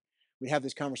 and we have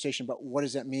this conversation about what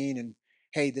does that mean, and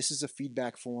hey, this is a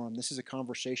feedback forum, this is a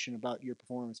conversation about your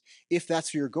performance. If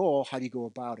that's your goal, how do you go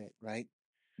about it, right?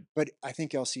 But I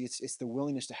think, LC, it's the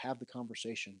willingness to have the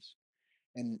conversations,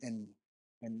 and and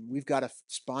and we've got to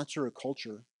sponsor a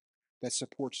culture that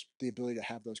supports the ability to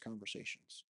have those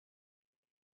conversations.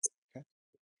 Okay.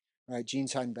 All right,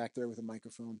 Gene's hiding back there with a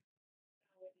microphone.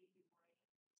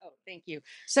 Oh, thank you.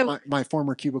 So, My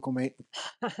former cubicle mate.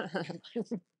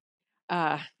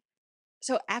 uh,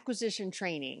 so acquisition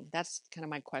training, that's kind of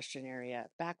my question area.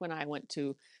 Back when I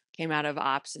came out of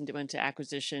ops and went to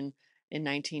acquisition in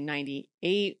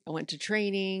 1998, I went to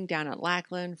training down at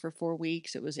Lackland for 4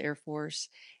 weeks. It was Air Force.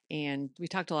 And we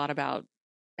talked a lot about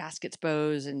baskets,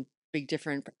 bows, and big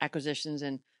different acquisitions.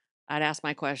 And I'd ask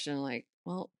my question like,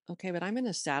 well, okay, but I'm in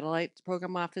a satellite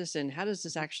program office, and how does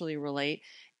this actually relate?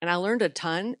 And I learned a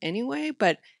ton anyway,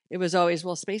 but it was always,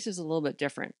 well, space is a little bit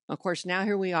different. Of course, now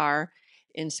here we are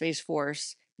in Space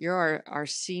Force. You're our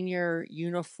senior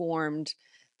uniformed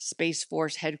Space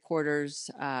Force headquarters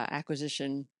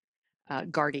acquisition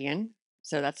guardian.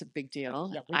 So that's a big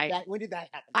deal. Yeah, when did that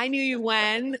happen? I knew you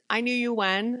when. I knew you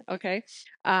when. Okay.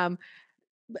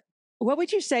 What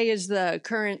would you say is the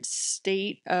current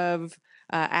state of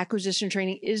acquisition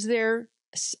training? Is there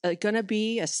going to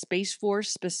be a Space Force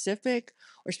specific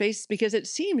or space? Because it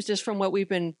seems just from what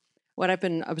I've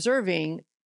been observing,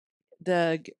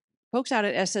 the folks out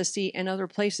at SSC and other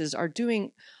places are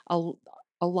doing a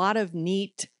lot of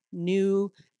neat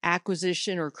new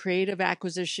acquisition or creative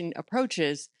acquisition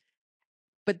approaches,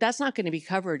 but that's not going to be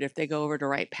covered if they go over to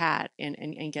Write Pat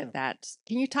and get that.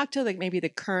 Can you talk to maybe the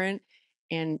current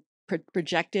and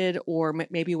projected, or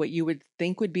maybe what you would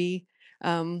think would be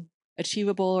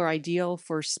achievable or ideal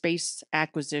for space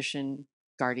acquisition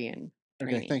guardian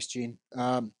training? Okay, thanks, Gene.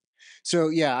 So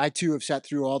yeah, I too have sat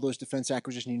through all those Defense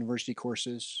Acquisition University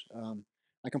courses.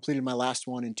 I completed my last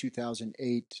one in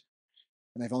 2008,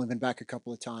 and I've only been back a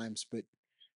couple of times. But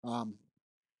um,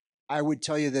 I would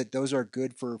tell you that those are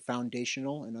good for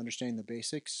foundational and understanding the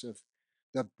basics of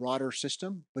the broader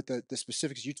system. But the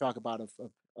specifics you talk about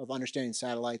of understanding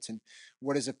satellites and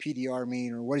what does a PDR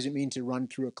mean, or what does it mean to run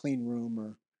through a clean room,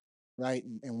 or right,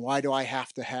 and why do I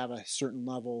have to have a certain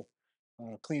level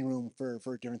clean room for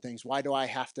different things? Why do I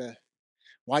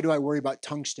worry about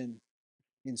tungsten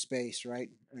in space, right?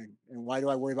 And why do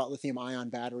I worry about lithium ion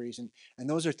batteries? And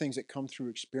those are things that come through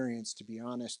experience, to be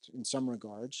honest, in some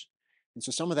regards. And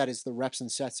so some of that is the reps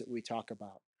and sets that we talk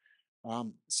about.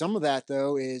 Some of that,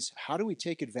 though, is how do we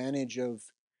take advantage of,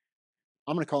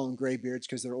 I'm going to call them graybeards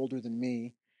because they're older than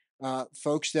me,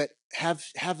 folks that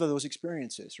have those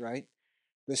experiences, right?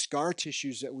 The scar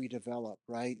tissues that we develop,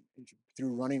 right,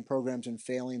 through running programs and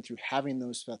failing, through having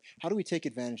those, how do we take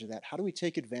advantage of that? How do we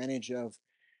take advantage of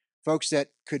folks that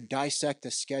could dissect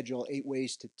a schedule 8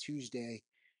 ways to Tuesday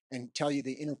and tell you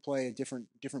the interplay of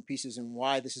different pieces and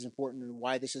why this is important and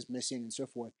why this is missing and so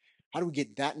forth? How do we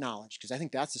get that knowledge? Because I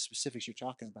think that's the specifics you're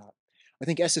talking about. I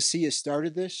think SSC has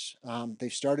started this.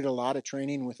 They've started a lot of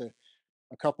training with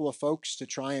a couple of folks to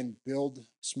try and build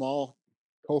small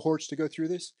cohorts to go through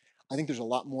this. I think there's a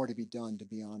lot more to be done, to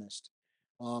be honest.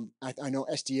 I know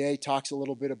SDA talks a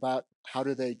little bit about how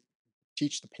do they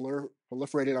teach the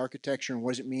proliferated architecture and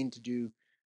what does it mean to do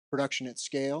production at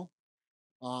scale.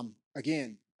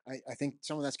 Again, I think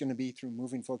some of that's going to be through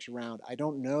moving folks around. I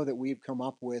don't know that we've come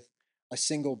up with a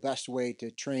single best way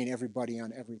to train everybody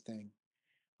on everything.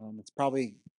 It's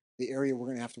probably the area we're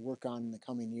going to have to work on in the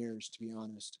coming years, to be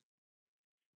honest.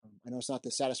 I know it's not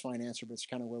the satisfying answer, but it's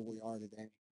kind of where we are today.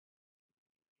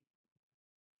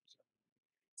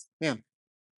 Ma'am.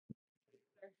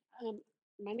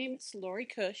 My name is Lori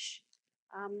Cush.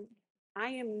 I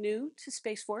am new to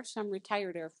Space Force. I'm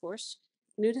retired Air Force,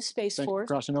 new to Space Thanks for Force.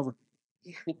 crossing over.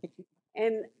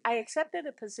 And I accepted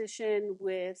a position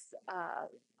with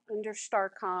under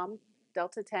STARCOM,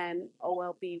 Delta 10,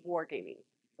 OLB Wargaming.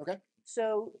 Okay.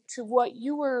 So, to what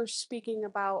you were speaking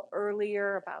about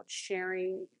earlier about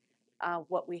sharing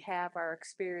what we have, our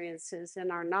experiences,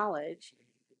 and our knowledge,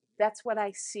 that's what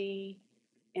I see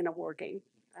in a war game.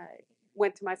 I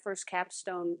went to my first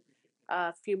capstone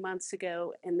a few months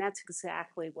ago, and that's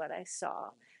exactly what I saw.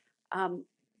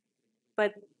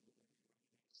 But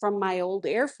from my old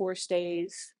Air Force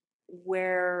days,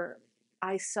 where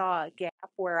I saw a gap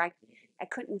where I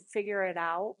couldn't figure it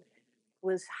out,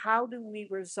 was how do we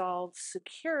resolve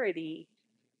security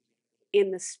in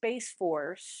the Space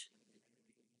Force,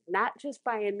 not just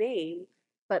by a name,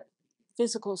 but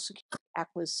physical security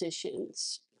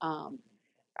acquisitions,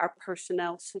 our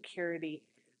personnel security.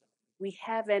 We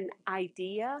have an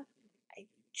idea. I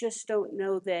just don't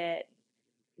know that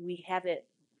we have it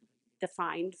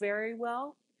defined very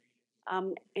well.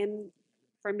 And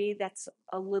for me, that's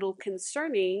a little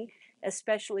concerning,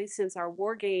 especially since our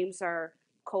war games are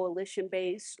coalition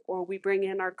based or we bring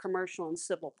in our commercial and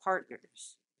civil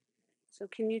partners. So,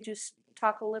 can you just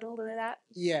talk a little to that?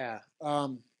 Yeah.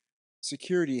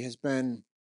 Security has been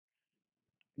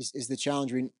is the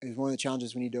challenge is one of the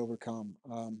challenges we need to overcome.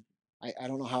 I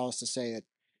don't know how else to say it.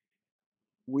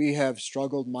 We have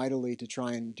struggled mightily to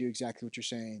try and do exactly what you're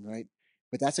saying, right?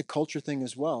 But that's a culture thing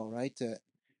as well, right?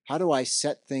 How do I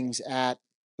set things at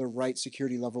the right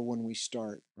security level when we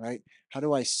start, right? How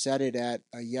do I set it at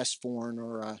a yes foreign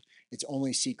or it's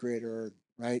only secret, or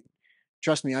right?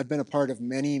 Trust me, I've been a part of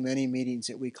many meetings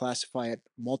that we classify at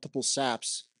multiple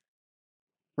SAPs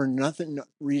for nothing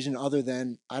reason other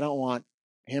than I don't want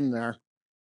him there.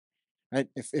 Right?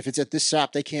 If it's at this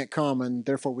SAP, they can't come, and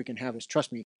therefore we can have this.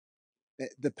 Trust me,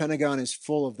 the Pentagon is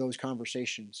full of those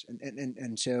conversations,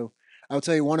 and so I'll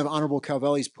tell you one of Honorable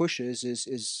Calvelli's pushes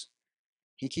is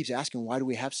he keeps asking, why do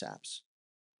we have SAPs?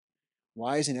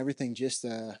 Why isn't everything just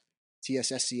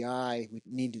TSSCI? We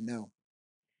need to know.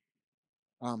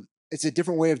 It's a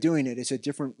different way of doing it. It's a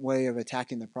different way of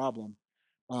attacking the problem.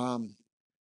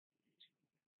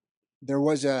 There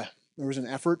was an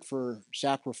effort for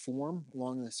SAP reform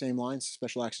along the same lines,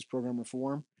 Special Access Program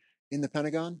reform, in the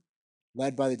Pentagon,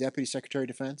 led by the Deputy Secretary of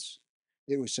Defense.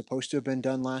 It was supposed to have been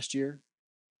done last year.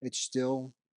 It's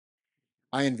still,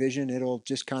 I envision it'll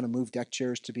just kind of move deck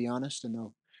chairs, to be honest,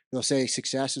 and they'll say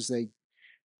success is they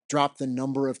drop the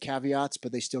number of caveats,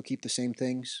 but they still keep the same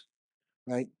things,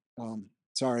 right?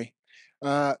 Sorry.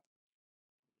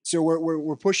 So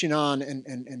we're pushing on,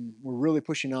 and we're really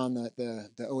pushing on the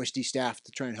OSD staff to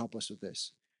try and help us with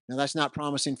this. Now, that's not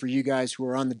promising for you guys who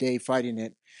are on the day fighting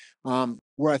it.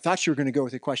 Where I thought you were going to go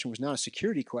with the question was not a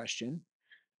security question,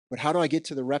 but how do I get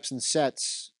to the reps and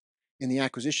sets in the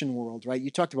acquisition world, right?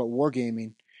 You talked about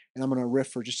wargaming, and I'm going to riff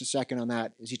for just a second on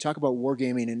that. As you talk about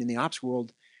wargaming, and in the ops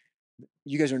world,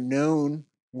 you guys are known,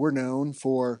 we're known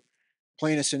for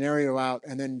playing a scenario out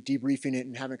and then debriefing it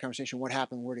and having a conversation. What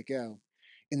happened? Where'd it go?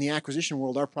 In the acquisition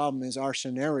world, our problem is our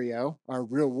scenario, our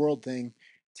real world thing,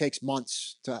 takes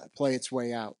months to play its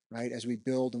way out, right? As we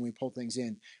build and we pull things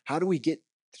in. How do we get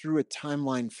through a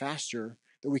timeline faster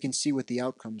that we can see what the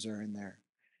outcomes are in there?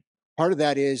 Part of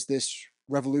that is this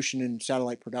revolution in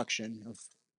satellite production of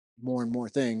more and more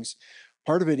things.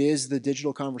 Part of it is the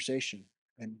digital conversation.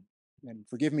 And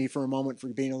forgive me for a moment for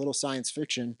being a little science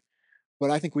fiction,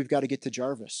 but I think we've got to get to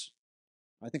Jarvis.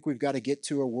 I think we've got to get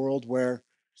to a world where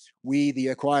we, the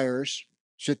acquirers,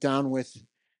 sit down with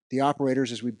the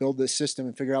operators as we build this system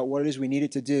and figure out what it is we need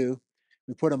it to do.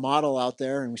 We put a model out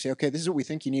there and we say, okay, this is what we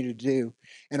think you need to do.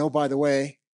 And oh, by the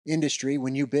way, industry,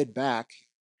 when you bid back,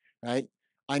 right?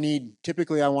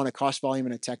 Typically I want a cost volume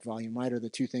and a tech volume, right? Are the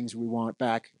two things we want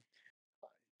back.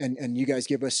 And you guys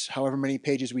give us however many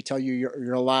pages we tell you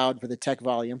you're allowed for the tech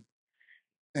volume.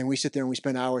 And we sit there and we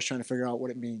spend hours trying to figure out what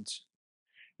it means.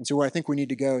 And so where I think we need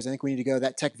to go is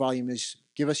that tech volume is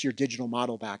give us your digital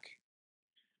model back,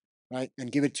 right?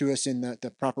 And give it to us in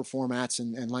the proper formats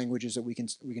and languages that we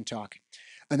can talk.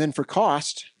 And then for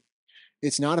cost,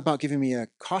 it's not about giving me a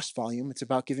cost volume. It's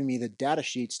about giving me the data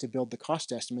sheets to build the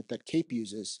cost estimate that CAPE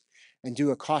uses and do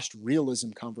a cost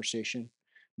realism conversation,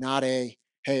 not a,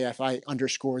 hey, if I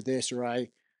underscore this or I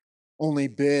only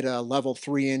bid a level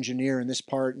 3 engineer in this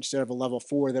part instead of a level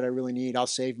 4 that I really need, I'll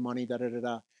save money, but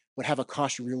have a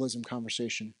cost realism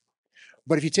conversation.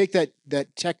 But if you take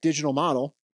that tech digital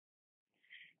model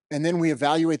and then we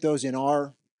evaluate those in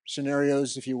our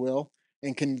scenarios, if you will,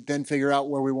 and can then figure out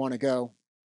where we want to go,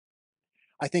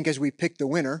 I think as we pick the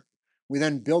winner, we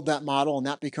then build that model and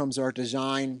that becomes our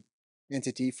design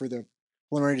entity for the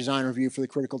preliminary design review, for the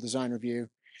critical design review.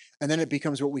 And then it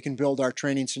becomes what we can build our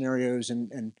training scenarios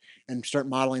and start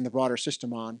modeling the broader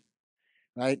system on,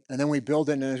 right? And then we build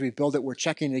it, and as we build it, we're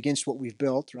checking it against what we've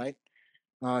built, right?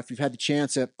 If you've had the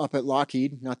chance up at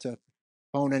Lockheed, not to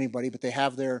phone anybody, but they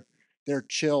have their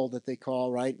chill that they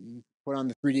call, right? And put on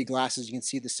the 3D glasses, you can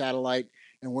see the satellite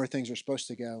and where things are supposed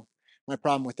to go. My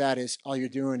problem with that is all you're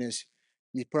doing is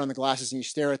you put on the glasses and you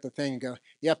stare at the thing and go,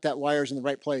 yep, that wire's in the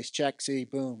right place, check, see,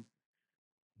 boom.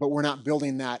 But we're not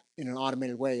building that in an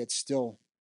automated way. It's still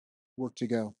work to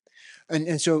go.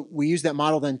 And so we use that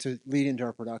model then to lead into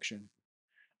our production.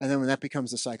 And then when that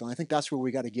becomes the cycle, I think that's where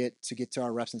we got to get to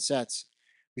our reps and sets,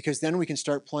 because then we can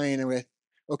start playing with,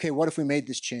 okay, what if we made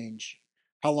this change?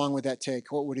 How long would that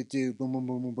take? What would it do? Boom, boom,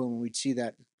 boom, boom, boom. And we'd see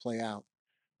that play out.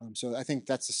 So I think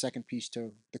that's the second piece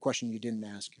to the question you didn't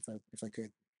ask, if I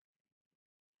could.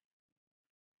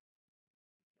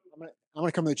 I'm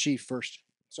gonna come to the chief first.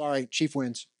 Sorry, chief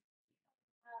wins.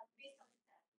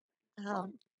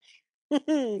 Um,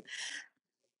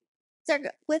 so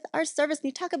with our service,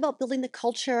 you talk about building the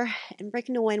culture and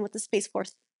breaking away with the Space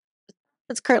Force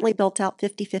that's currently built out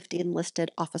 50-50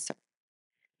 enlisted officer.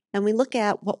 And we look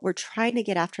at what we're trying to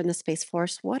get after in the Space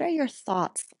Force. What are your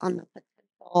thoughts on the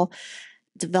potential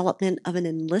development of an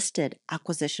enlisted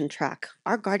acquisition track?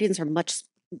 Our Guardians are much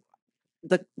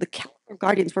the caliber of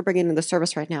Guardians we're bringing into the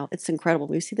service right now. It's incredible.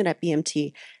 We've seen that at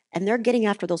BMT, and they're getting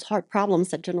after those hard problems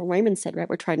that General Raymond said, right?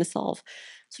 We're trying to solve.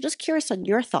 So just curious on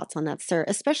your thoughts on that, sir,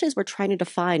 especially as we're trying to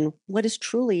define what is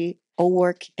truly O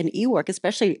work and E work,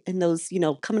 especially in those,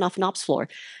 coming off an ops floor.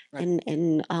 Right.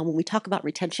 And when we talk about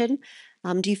retention,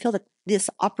 do you feel that this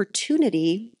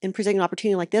opportunity and presenting an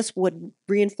opportunity like this would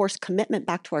reinforce commitment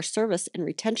back to our service and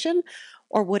retention,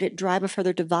 or would it drive a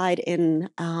further divide in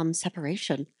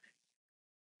separation?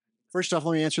 First off,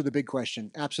 let me answer the big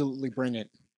question. Absolutely, bring it.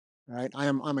 All right,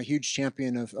 I'm a huge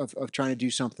champion of trying to do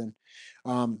something.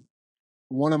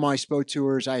 One of my SPO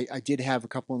tours, I did have a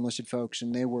couple enlisted folks,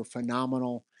 and they were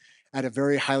phenomenal at a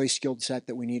very highly skilled set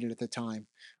that we needed at the time.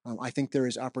 I think there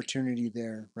is opportunity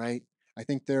there, right? I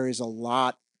think there is a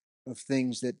lot of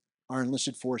things that our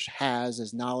enlisted force has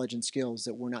as knowledge and skills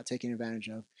that we're not taking advantage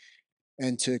of.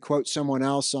 And to quote someone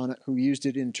else on it who used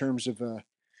it in terms of a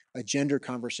gender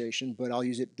conversation, but I'll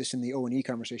use this in the O&E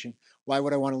conversation. Why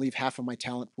would I want to leave half of my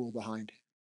talent pool behind?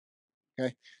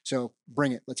 Okay, so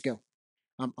bring it. Let's go.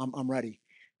 I'm ready.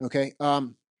 Okay.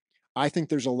 I think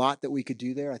there's a lot that we could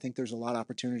do there. I think there's a lot of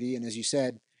opportunity, and as you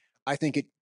said, I think it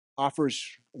offers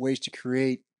ways to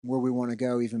create where we want to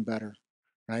go even better,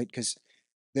 right? Because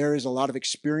There is a lot of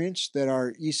experience that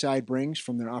our east side brings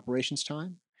from their operations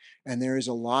time, and there is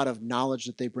a lot of knowledge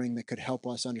that they bring that could help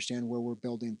us understand where we're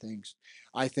building things.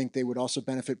 I think they would also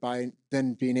benefit by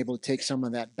then being able to take some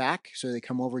of that back, so they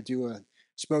come over, do a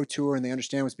SPO tour, and they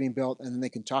understand what's being built, and then they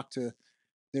can talk to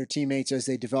their teammates as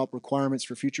they develop requirements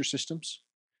for future systems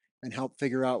and help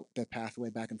figure out the pathway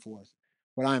back and forth.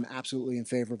 But I'm absolutely in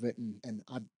favor of it, and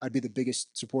I'd be the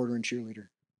biggest supporter and cheerleader.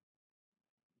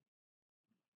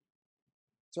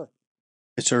 Sir.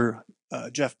 Yes, sir.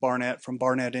 Jeff Barnett from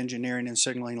Barnett Engineering and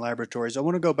Signaling Laboratories. I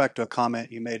want to go back to a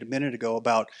comment you made a minute ago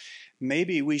about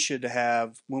maybe we should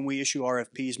have, when we issue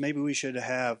RFPs, maybe we should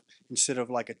have, instead of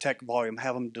like a tech volume,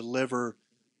 have them deliver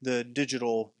the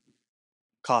digital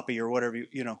copy or whatever,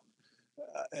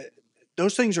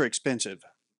 those things are expensive,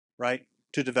 right,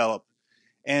 to develop.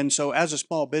 And so as a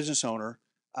small business owner,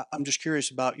 I'm just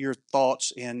curious about your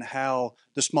thoughts in how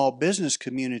the small business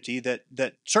community that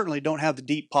certainly don't have the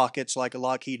deep pockets like a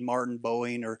Lockheed Martin,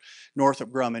 Boeing, or Northrop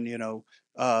Grumman,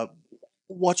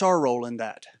 what's our role in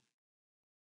that?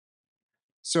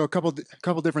 So a couple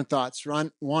different thoughts.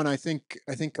 Ron, one, I think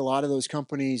a lot of those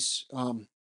companies,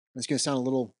 it's going to sound a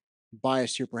little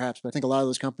biased here perhaps, but I think a lot of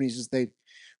those companies, as they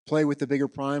play with the bigger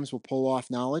primes, will pull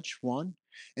off knowledge, one.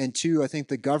 And two, I think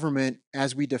the government,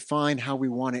 as we define how we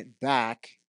want it back,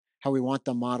 how we want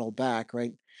the model back,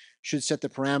 right, should set the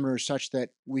parameters such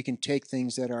that we can take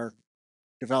things that are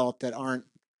developed that aren't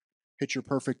picture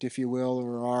perfect, if you will,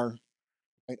 or are,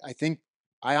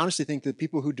 I honestly think that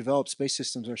people who develop space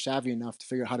systems are savvy enough to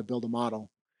figure out how to build a model.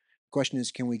 The question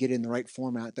is, can we get it in the right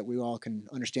format that we all can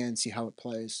understand and see how it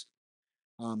plays?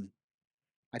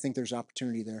 I think there's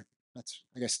opportunity there. That's,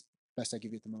 I guess, best I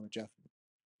give you at the moment, Jeff.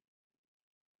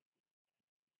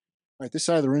 All right, this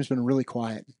side of the room's been really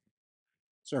quiet.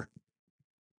 Sir.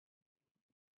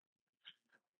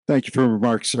 Thank you for your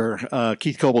remarks, sir.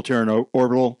 Keith Coble, Terran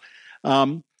Orbital.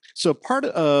 So part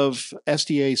of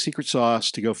SDA's secret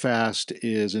sauce to go fast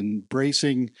is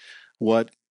embracing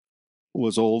what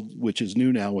was old, which is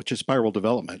new now, which is spiral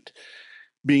development.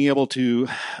 Being able to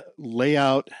lay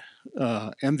out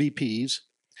MVPs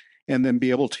and then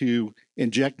be able to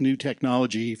inject new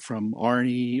technology from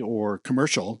R&E or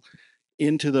commercial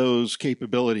into those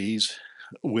capabilities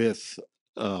with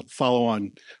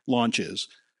follow-on launches.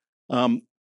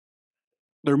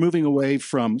 They're moving away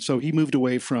from, so he moved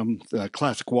away from the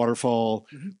classic waterfall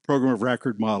program of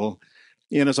record model.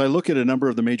 And as I look at a number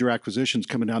of the major acquisitions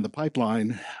coming down the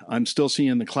pipeline, I'm still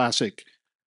seeing the classic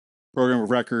program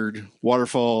of record,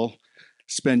 waterfall,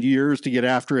 spend years to get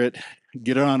after it,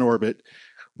 get it on orbit,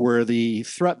 where the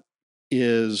threat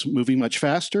is moving much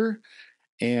faster.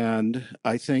 And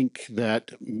I think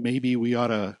that maybe we ought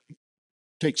to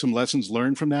take some lessons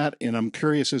learned from that. And I'm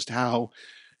curious as to how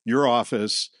your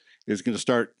office is going to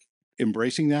start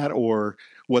embracing that, or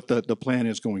what the plan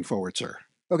is going forward, sir.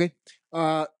 Okay.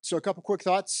 So a couple quick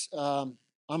thoughts. I'm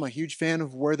a huge fan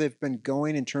of where they've been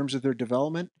going in terms of their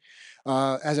development.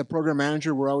 As a program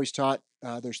manager, we're always taught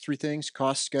there's three things: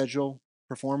 cost, schedule,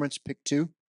 performance. Pick two,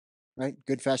 right?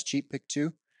 Good, fast, cheap. Pick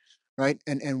two, right?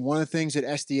 And one of the things that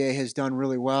SDA has done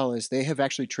really well is they have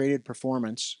actually traded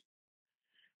performance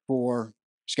for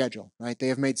schedule, right? They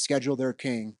have made schedule their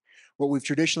king. What we've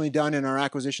traditionally done in our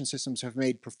acquisition systems have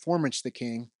made performance the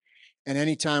king. And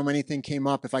anytime anything came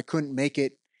up, if I couldn't make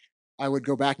it, I would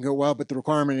go back and go, well, but the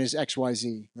requirement is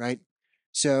XYZ, right?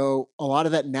 So a lot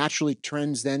of that naturally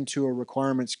trends then to a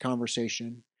requirements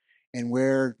conversation, and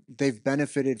where they've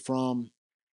benefited from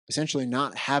essentially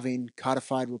not having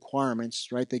codified requirements,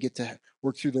 right? They get to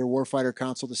work through their warfighter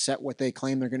council to set what they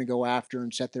claim they're going to go after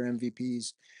and set their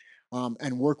MVPs,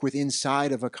 and work with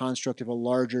inside of a construct of a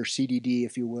larger CDD,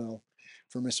 if you will,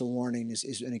 for missile warning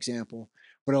is an example,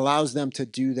 but allows them to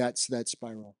do that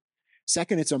spiral.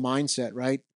 Second, it's a mindset,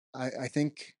 right? I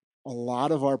think a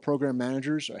lot of our program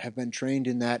managers have been trained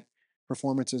in that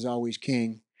performance is always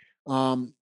king,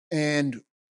 and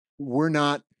we're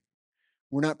not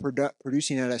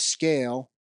producing at a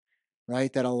scale,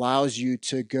 right, that allows you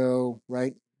to go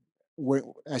right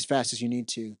as fast as you need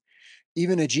to.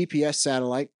 Even a GPS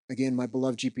satellite, again, my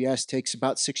beloved GPS, takes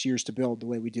about 6 years to build the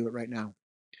way we do it right now.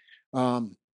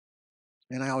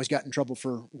 And I always got in trouble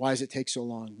for why does it take so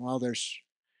long? Well, there's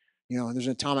an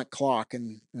atomic clock,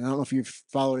 and I don't know if you've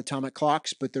followed atomic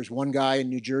clocks, but there's one guy in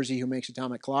New Jersey who makes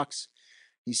atomic clocks.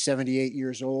 He's 78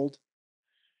 years old.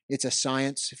 It's a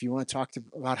science. If you want to talk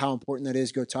about how important that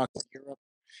is, go talk to Europe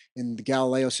in the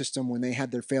Galileo system when they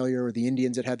had their failure, or the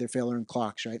Indians that had their failure in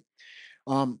clocks, right?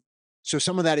 So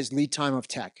some of that is lead time of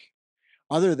tech.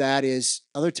 Other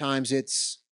times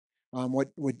it's what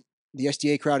the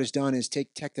SDA crowd has done is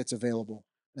take tech that's available,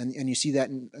 And you see that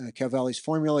in Cavalli's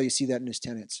formula. You see that in his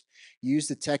tenets. Use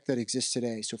the tech that exists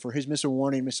today. So for his missile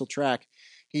warning, missile track,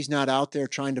 he's not out there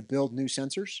trying to build new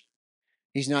sensors.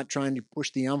 He's not trying to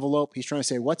push the envelope. He's trying to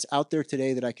say, what's out there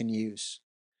today that I can use?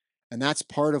 And that's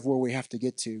part of where we have to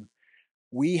get to.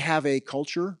 We have a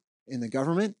culture in the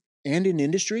government and in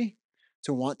industry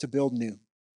to want to build new.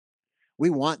 We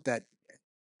want that.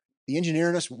 The engineer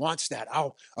in us wants that.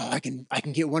 I can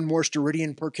get one more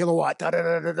steradian per kilowatt. Da, da,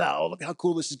 da, da, da. Oh, look how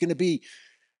cool this is going to be.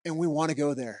 And we want to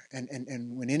go there.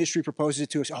 And when industry proposes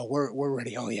it to us, we're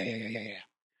ready. Oh yeah.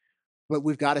 But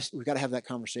we've got to have that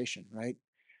conversation, right?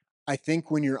 I think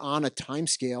when you're on a time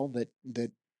scale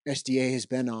that SDA has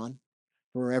been on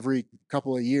for every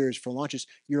couple of years for launches,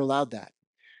 you're allowed that.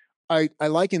 I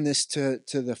liken this to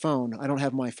the phone. I don't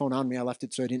have my phone on me. I left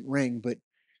it so I didn't ring. But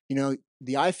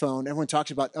the iPhone. Everyone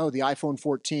talks about the iPhone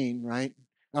 14, right?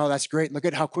 Oh, that's great. Look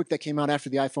at how quick that came out after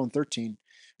the iPhone 13.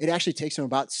 It actually takes them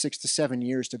about 6 to 7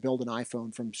 years to build an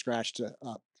iPhone from scratch to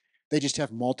up. They just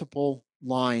have multiple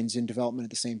lines in development at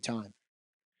the same time,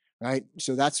 right?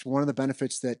 So that's one of the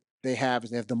benefits that they have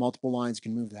is they have the multiple lines,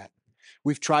 can move that.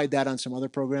 We've tried that on some other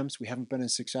programs. We haven't been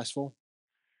as successful,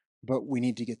 but we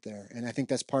need to get there. And I think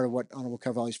that's part of what Honorable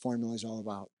Cavalli's formula is all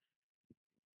about.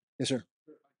 Yes, sir.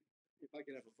 If I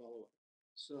could have a follow-up.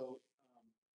 So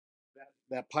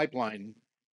that pipeline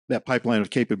of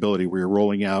capability we're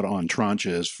rolling out on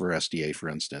tranches for SDA, for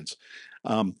instance,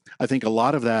 I think a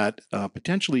lot of that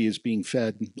potentially is being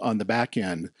fed on the back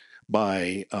end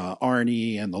by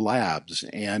R&E and the labs.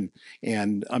 And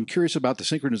I'm curious about the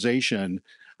synchronization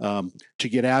to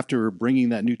get after bringing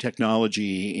that new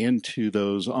technology into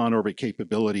those on-orbit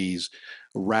capabilities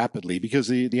rapidly, because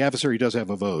the adversary does have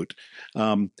a vote.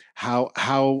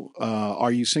 How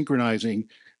are you synchronizing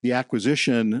the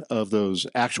acquisition of those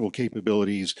actual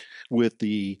capabilities with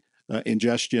the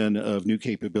ingestion of new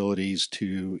capabilities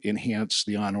to enhance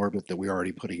the on-orbit that we're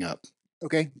already putting up?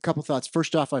 Okay, a couple thoughts.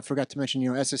 First off, I forgot to mention,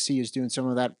 SSC is doing some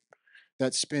of that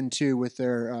spin too with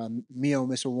their MEO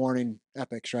missile warning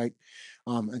epics, right?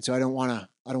 And so I don't want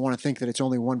to think that it's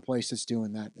only one place that's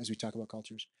doing that as we talk about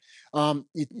cultures.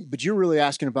 But you're really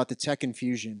asking about the tech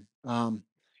infusion, and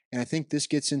I think this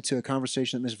gets into a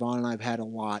conversation that Ms. Vaughn and I have had a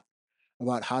lot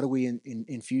about how do we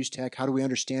infuse tech, how do we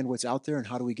understand what's out there, and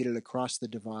how do we get it across the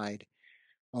divide.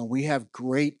 We have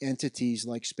great entities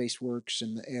like SpaceWorks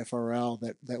and the AFRL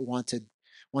that want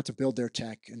to build their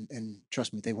tech, and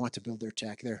trust me, they want to build their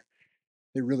tech.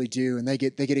 They really do, and they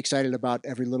get excited about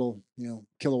every little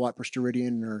kilowatt per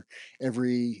steradian or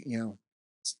every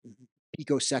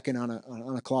picosecond on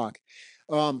a clock.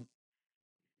 But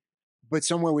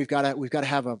somewhere we've got to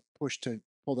have a push to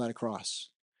pull that across,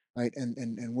 right?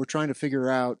 And we're trying to figure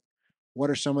out what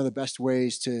are some of the best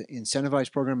ways to incentivize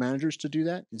program managers to do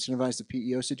that, incentivize the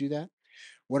PEOs to do that.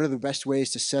 What are the best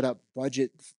ways to set up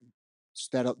budgets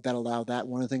that allow that?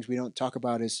 One of the things we don't talk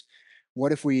about is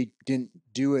what if we didn't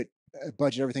do it,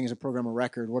 budget everything as a program of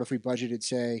record? What if we budgeted,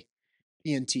 say,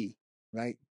 PNT,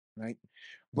 right?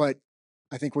 But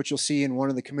I think what you'll see in one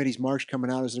of the committee's marks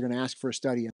coming out is they're going to ask for a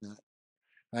study on that,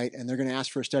 right? And they're going to ask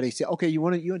for a study. Say, okay, you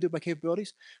want to do it by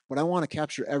capabilities, but I want to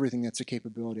capture everything that's a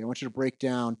capability. I want you to break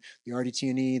down the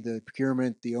RDT&E, the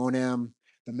procurement, the O&M,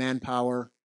 the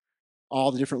manpower,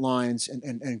 all the different lines,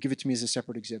 and give it to me as a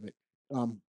separate exhibit.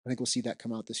 I think we'll see that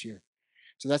come out this year.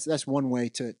 So that's one way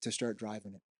to start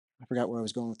driving it. I forgot where I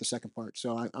was going with the second part,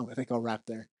 so I think I'll wrap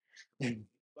there.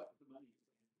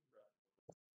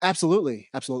 Absolutely.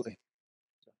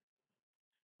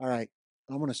 All right,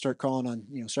 I'm going to start calling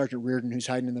on Sergeant Reardon, who's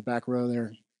hiding in the back row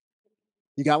there.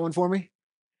 You got one for me?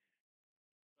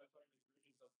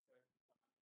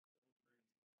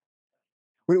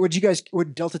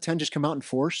 Would Delta 10 just come out in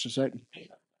force? Did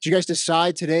you guys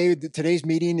decide today's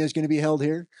meeting is going to be held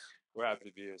here? We're happy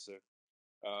to be here, sir.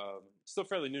 Still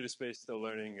fairly new to space, still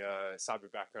learning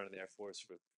cyber background in the Air Force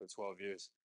for 12 years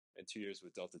and 2 years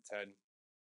with Delta 10.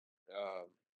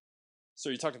 So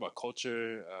you talked about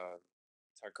culture,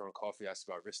 Tyrone Coffee asked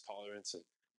about risk tolerance and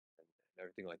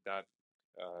everything like that.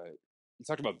 You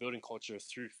talked about building culture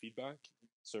through feedback.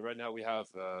 So right now we have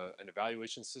an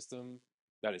evaluation system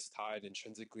that is tied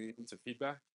intrinsically to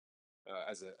feedback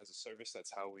as a service.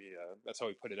 That's how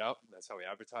we put it out. That's how we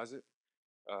advertise it.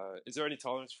 Is there any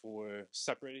tolerance for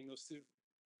separating those two,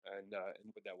 and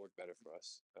would that work better for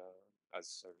us as a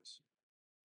service?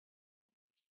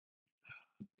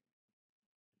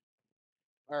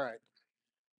 All right.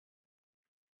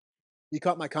 You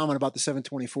caught my comment about the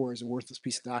 724 as a worthless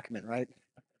piece of document, right?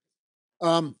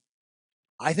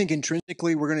 I think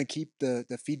intrinsically we're going to keep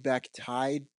the feedback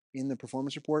tied in the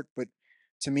performance report, but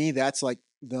to me that's like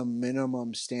the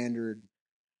minimum standard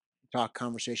talk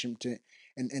conversation.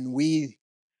 And the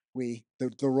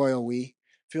royal we,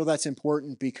 feel that's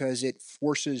important because it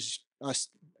forces us,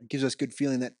 gives us good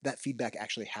feeling that that feedback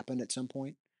actually happened at some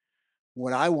point.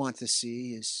 What I want to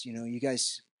see is, you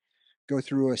guys go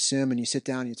through a sim and you sit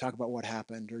down and you talk about what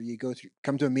happened, or you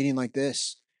come to a meeting like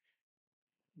this.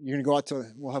 You're gonna go out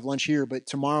to, we'll have lunch here, but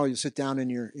tomorrow you'll sit down in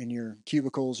your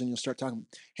cubicles and you'll start talking.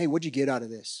 Hey, what'd you get out of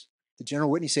this? Did General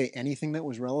Whitney say anything that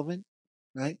was relevant?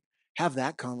 Right? Have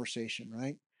that conversation.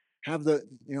 Right? Have the,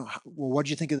 well, what'd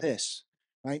you think of this?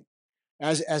 Right?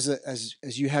 As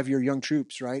you have your young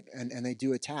troops, right, and they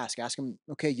do a task, ask them,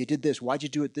 okay, you did this. Why'd you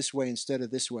do it this way instead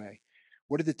of this way?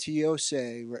 What did the TO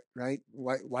say? Right?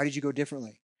 Why did you go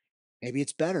differently? Maybe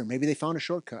it's better. Maybe they found a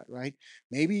shortcut. Right?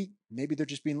 Maybe they're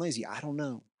just being lazy. I don't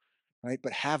know. Right?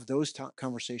 But have those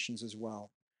conversations as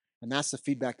well, and that's the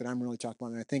feedback that I'm really talking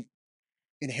about. And I think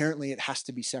inherently it has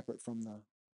to be separate from the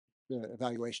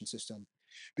evaluation system,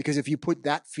 because if you put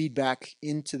that feedback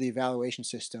into the evaluation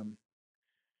system,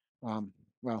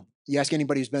 well, you ask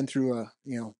anybody who's been through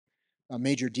a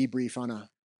major debrief on a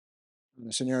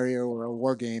scenario or a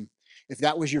war game, if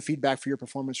that was your feedback for your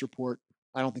performance report,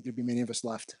 I don't think there'd be many of us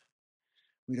left.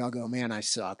 We'd all go, man, I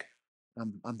suck.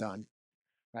 I'm done,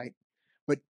 right?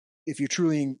 But if you're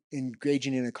truly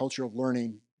engaging in a culture of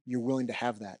learning, you're willing to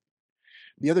have that.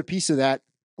 The other piece of that,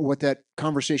 what that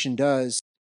conversation does,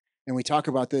 and we talk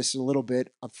about this a little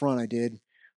bit up front, I did,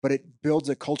 but it builds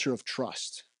a culture of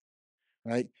trust,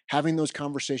 right? Having those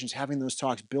conversations, having those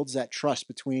talks builds that trust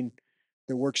between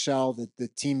the work cell, the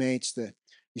teammates, you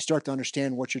start to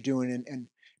understand what you're doing. And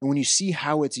when you see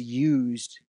how it's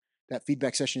used, that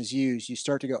feedback session is used, you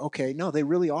start to go, okay, no, they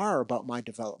really are about my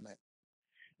development.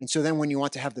 And so then when you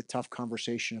want to have the tough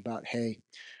conversation about, hey,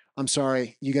 I'm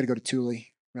sorry, you got to go to Thule,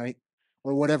 right?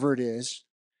 Or whatever it is,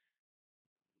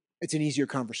 it's an easier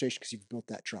conversation because you've built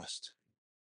that trust.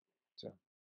 So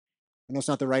I know it's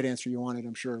not the right answer you wanted,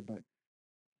 I'm sure, but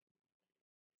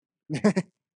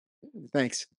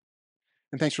thanks.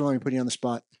 And thanks for letting me put you on the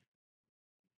spot.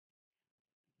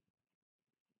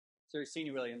 So,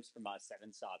 Senior Williams from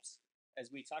Seven Stops.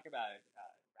 As we talk about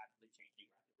rapidly changing,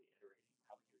 rapidly iterating,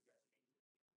 how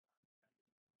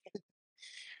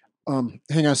would you address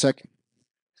Hang on a sec.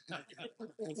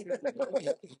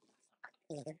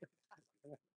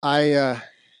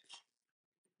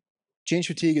 Change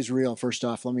fatigue is real. First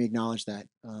off, let me acknowledge that.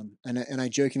 And I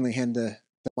jokingly hand the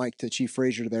mic to Chief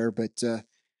Frazier there, but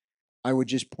I would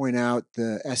just point out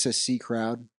the SSC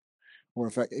crowd, or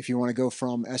if you want to go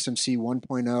from SMC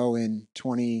 1.0 in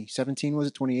 2017, was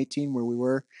it 2018, where we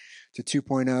were, to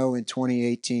 2.0 in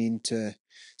 2018, to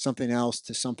something else,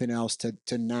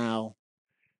 to now,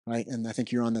 right? And I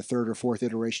think you're on the third or fourth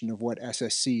iteration of what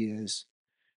SSC is.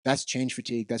 That's change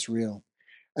fatigue. That's real.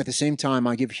 At the same time,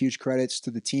 I give huge credits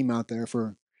to the team out there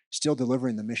for still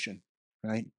delivering the mission,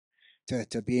 right?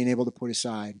 To being able to put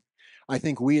aside. I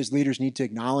think we as leaders need to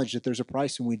acknowledge that there's a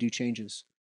price when we do changes.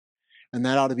 And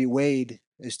that ought to be weighed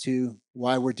as to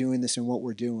why we're doing this and what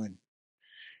we're doing.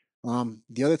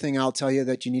 The other thing I'll tell you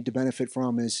that you need to benefit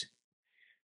from is,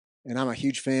 and I'm a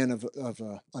huge fan of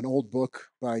an old book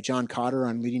by John Cotter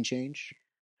on leading change,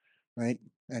 right?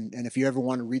 And if you ever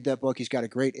want to read that book, he's got a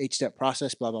great 8-step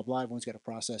process, blah, blah, blah. Everyone's got a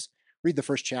process. Read the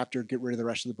first chapter, get rid of the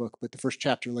rest of the book. But the first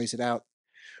chapter lays it out.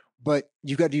 But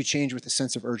you've got to do change with a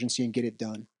sense of urgency and get it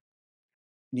done. And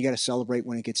you got to celebrate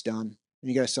when it gets done. And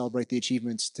you got to celebrate the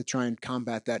achievements to try and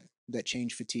combat that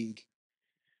change fatigue.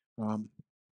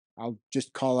 I'll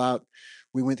just call out,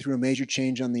 we went through a major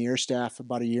change on the air staff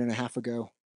about a year and a half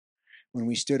ago when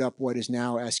we stood up what is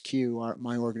now SQ,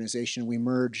 my organization. We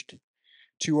merged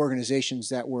two organizations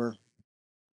that were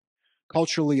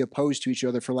culturally opposed to each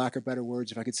other, for lack of better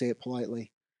words, if I could say it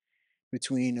politely,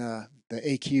 between the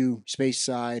AQ space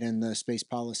side and the space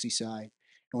policy side.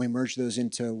 And we merged those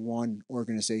into one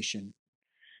organization.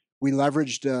 We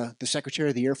leveraged the Secretary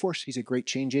of the Air Force. He's a great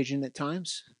change agent at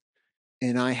times.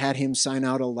 And I had him sign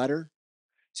out a letter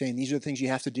saying, these are the things you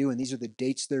have to do, and these are the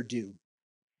dates they're due.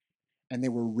 And they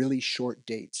were really short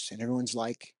dates. And everyone's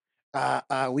like,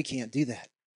 we can't do that.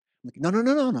 I'm like,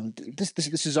 no.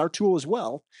 This is our tool as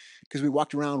well. Because we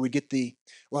walked around, we'd get the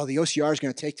OCR is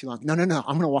going to take too long. No. I'm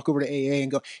going to walk over to AA and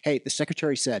go, hey, the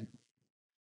secretary said,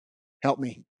 help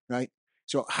me, right?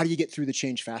 So how do you get through the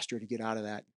change faster to get out of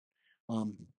that?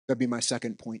 That'd be my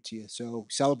second point to you. So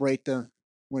celebrate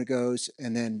when it goes,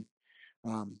 and then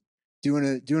do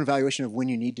an evaluation of when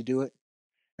you need to do it,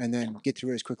 and then get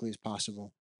through it as quickly as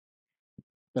possible.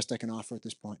 Best I can offer at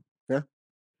this point. Fair?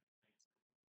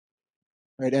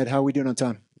 All right, Ed, how are we doing on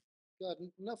time? Got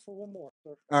enough for one more,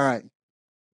 sir. All right.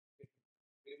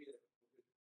 Maybe a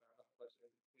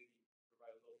question, maybe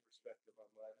provide a little perspective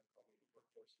on what I'm calling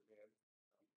workforce demand.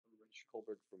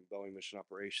 Colbert from Boeing Mission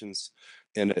Operations,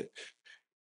 and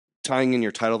tying in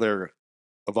your title there,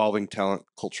 evolving talent,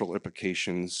 cultural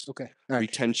implications, Okay. All right.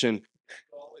 retention.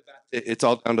 It's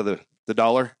all down to the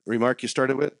dollar remark you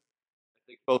started with. I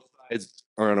think both sides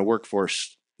are on a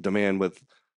workforce demand with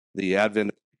the advent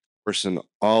of person,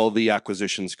 all the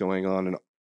acquisitions going on, and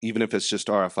even if it's just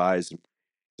RFIs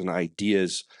and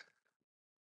ideas,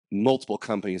 multiple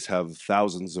companies have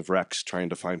thousands of recs trying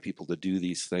to find people to do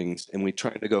these things, and we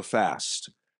trying to go fast.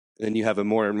 Then you have a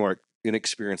more and more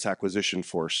inexperienced acquisition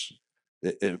force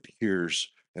that it appears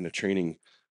in a training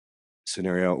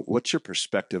scenario. What's your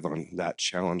perspective on that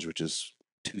challenge, which is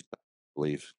two, I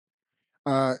believe?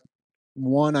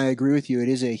 One, I agree with you. It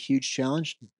is a huge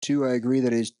challenge. Two, I agree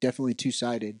that it is definitely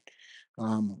two-sided.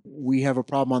 We have a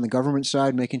problem on the government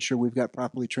side, making sure we've got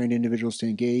properly trained individuals to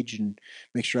engage and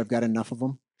make sure I've got enough of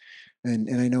them.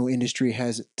 And I know industry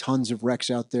has tons of recs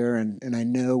out there, and I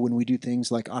know when we do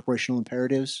things like operational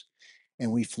imperatives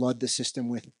and we flood the system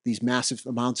with these massive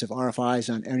amounts of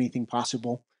RFIs on anything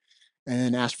possible and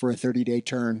then ask for a 30-day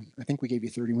turn. I think we gave you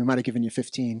 30. We might have given you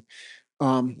 15.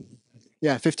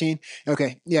 Yeah, 15.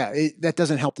 Okay. Yeah, that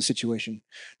doesn't help the situation.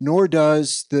 Nor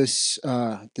does this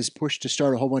push to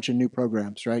start a whole bunch of new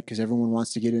programs, right? Because everyone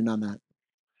wants to get in on that.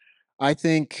 I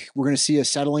think we're going to see a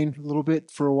settling a little bit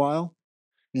for a while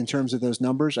in terms of those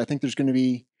numbers. I think there's going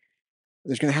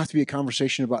to have to be a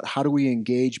conversation about how do we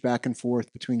engage back and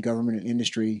forth between government and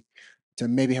industry to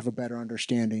maybe have a better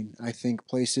understanding. I think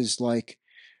places like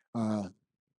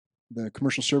the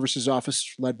Commercial Services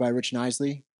Office, led by Rich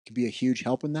Nisley, could be a huge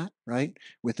help in that, right?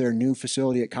 With their new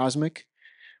facility at Cosmic,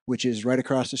 which is right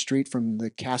across the street from the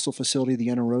Castle facility the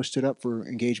NRO stood up for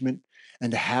engagement,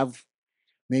 and to have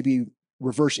maybe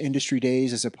reverse industry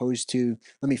days as opposed to,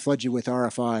 let me flood you with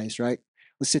RFIs, right?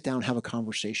 Let's sit down and have a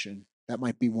conversation. That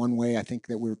might be one way I think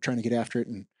that we're trying to get after it.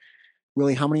 And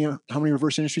Willie, how many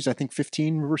reverse industries? I think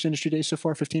 15 reverse industry days so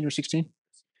far, 15 or 16.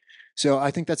 So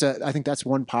I think that's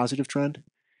one positive trend.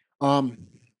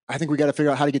 I think we got to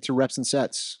figure out how to get to reps and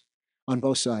sets on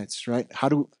both sides, right? How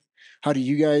do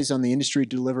you guys on the industry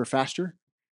deliver faster?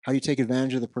 How do you take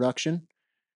advantage of the production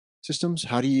systems?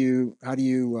 How do you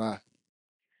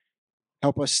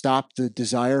help us stop the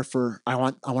desire for I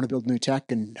want to build new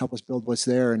tech and help us build what's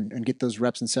there and get those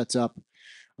reps and sets up?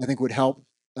 I think would help.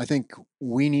 I think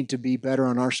we need to be better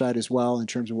on our side as well in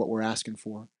terms of what we're asking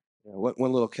for. Yeah,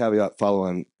 one little caveat follow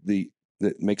on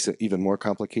that makes it even more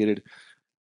complicated.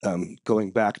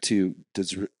 Going back to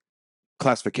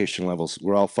classification levels,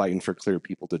 we're all fighting for clear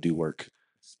people to do work.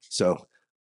 So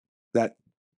that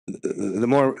the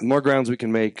more grounds we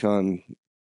can make on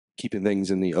keeping things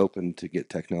in the open to get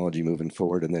technology moving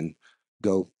forward, and then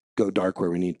go dark where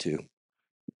we need to.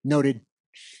 Noted.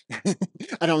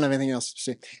 I don't have anything else to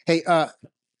say. Hey,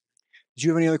 do you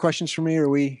have any other questions for me, or are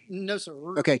we? No, sir.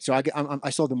 Okay, so I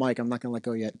still have the mic. I'm not going to let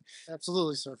go yet.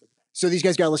 Absolutely, sir. So these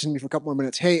guys got to listen to me for a couple more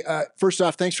minutes. Hey, first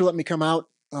off, thanks for letting me come out.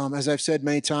 As I've said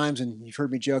many times, and you've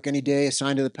heard me joke, any day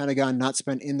assigned to the Pentagon, not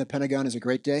spent in the Pentagon, is a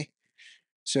great day.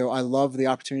 So I love the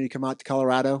opportunity to come out to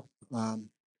Colorado.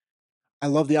 I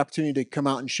love the opportunity to come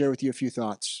out and share with you a few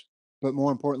thoughts. But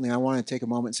more importantly, I want to take a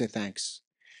moment and say thanks.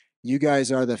 You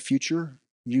guys are the future.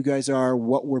 You guys are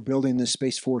what we're building this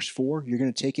Space Force for. You're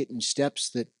going to take it in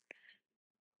steps that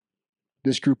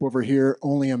this group over here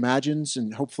only imagines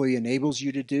and hopefully enables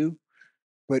you to do.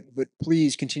 But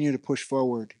please continue to push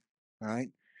forward. All right.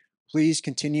 Please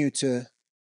continue to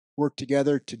work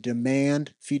together to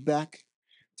demand feedback,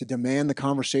 to demand the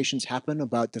conversations happen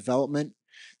about development,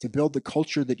 to build the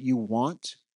culture that you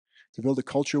want, to build a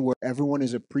culture where everyone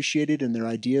is appreciated and their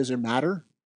ideas are matter,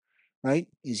 right,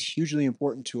 is hugely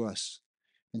important to us.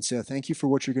 And so thank you for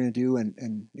what you're going to do.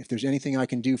 And if there's anything I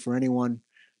can do for anyone,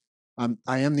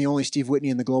 I am the only Steve Whitney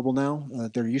in the Global now.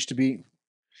 There used to be,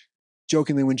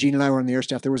 jokingly, when Gene and I were on the air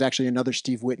staff, there was actually another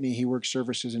Steve Whitney. He works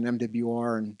services in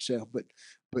MWR, and so.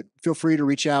 But feel free to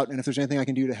reach out, and if there's anything I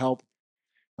can do to help,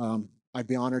 I'd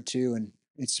be honored to. And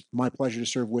it's my pleasure to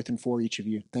serve with and for each of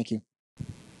you. Thank you.